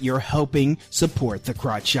 knowing that you're helping support the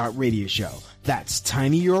Crotch Shot Radio Show. That's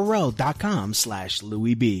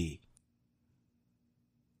tinyurl.com/LouisB.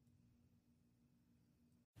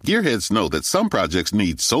 Gearheads know that some projects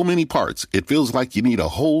need so many parts, it feels like you need a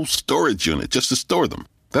whole storage unit just to store them.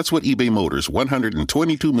 That's what eBay Motors'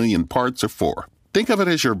 122 million parts are for. Think of it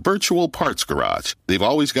as your virtual parts garage. They've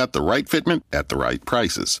always got the right fitment at the right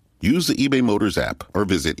prices. Use the eBay Motors app or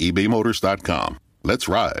visit ebaymotors.com. Let's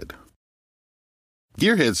ride.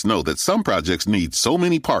 Gearheads know that some projects need so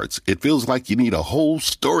many parts, it feels like you need a whole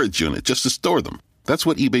storage unit just to store them. That's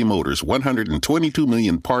what eBay Motors' 122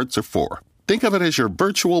 million parts are for. Think of it as your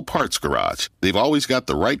virtual parts garage. They've always got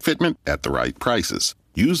the right fitment at the right prices.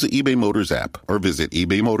 Use the eBay Motors app or visit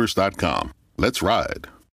ebaymotors.com. Let's ride.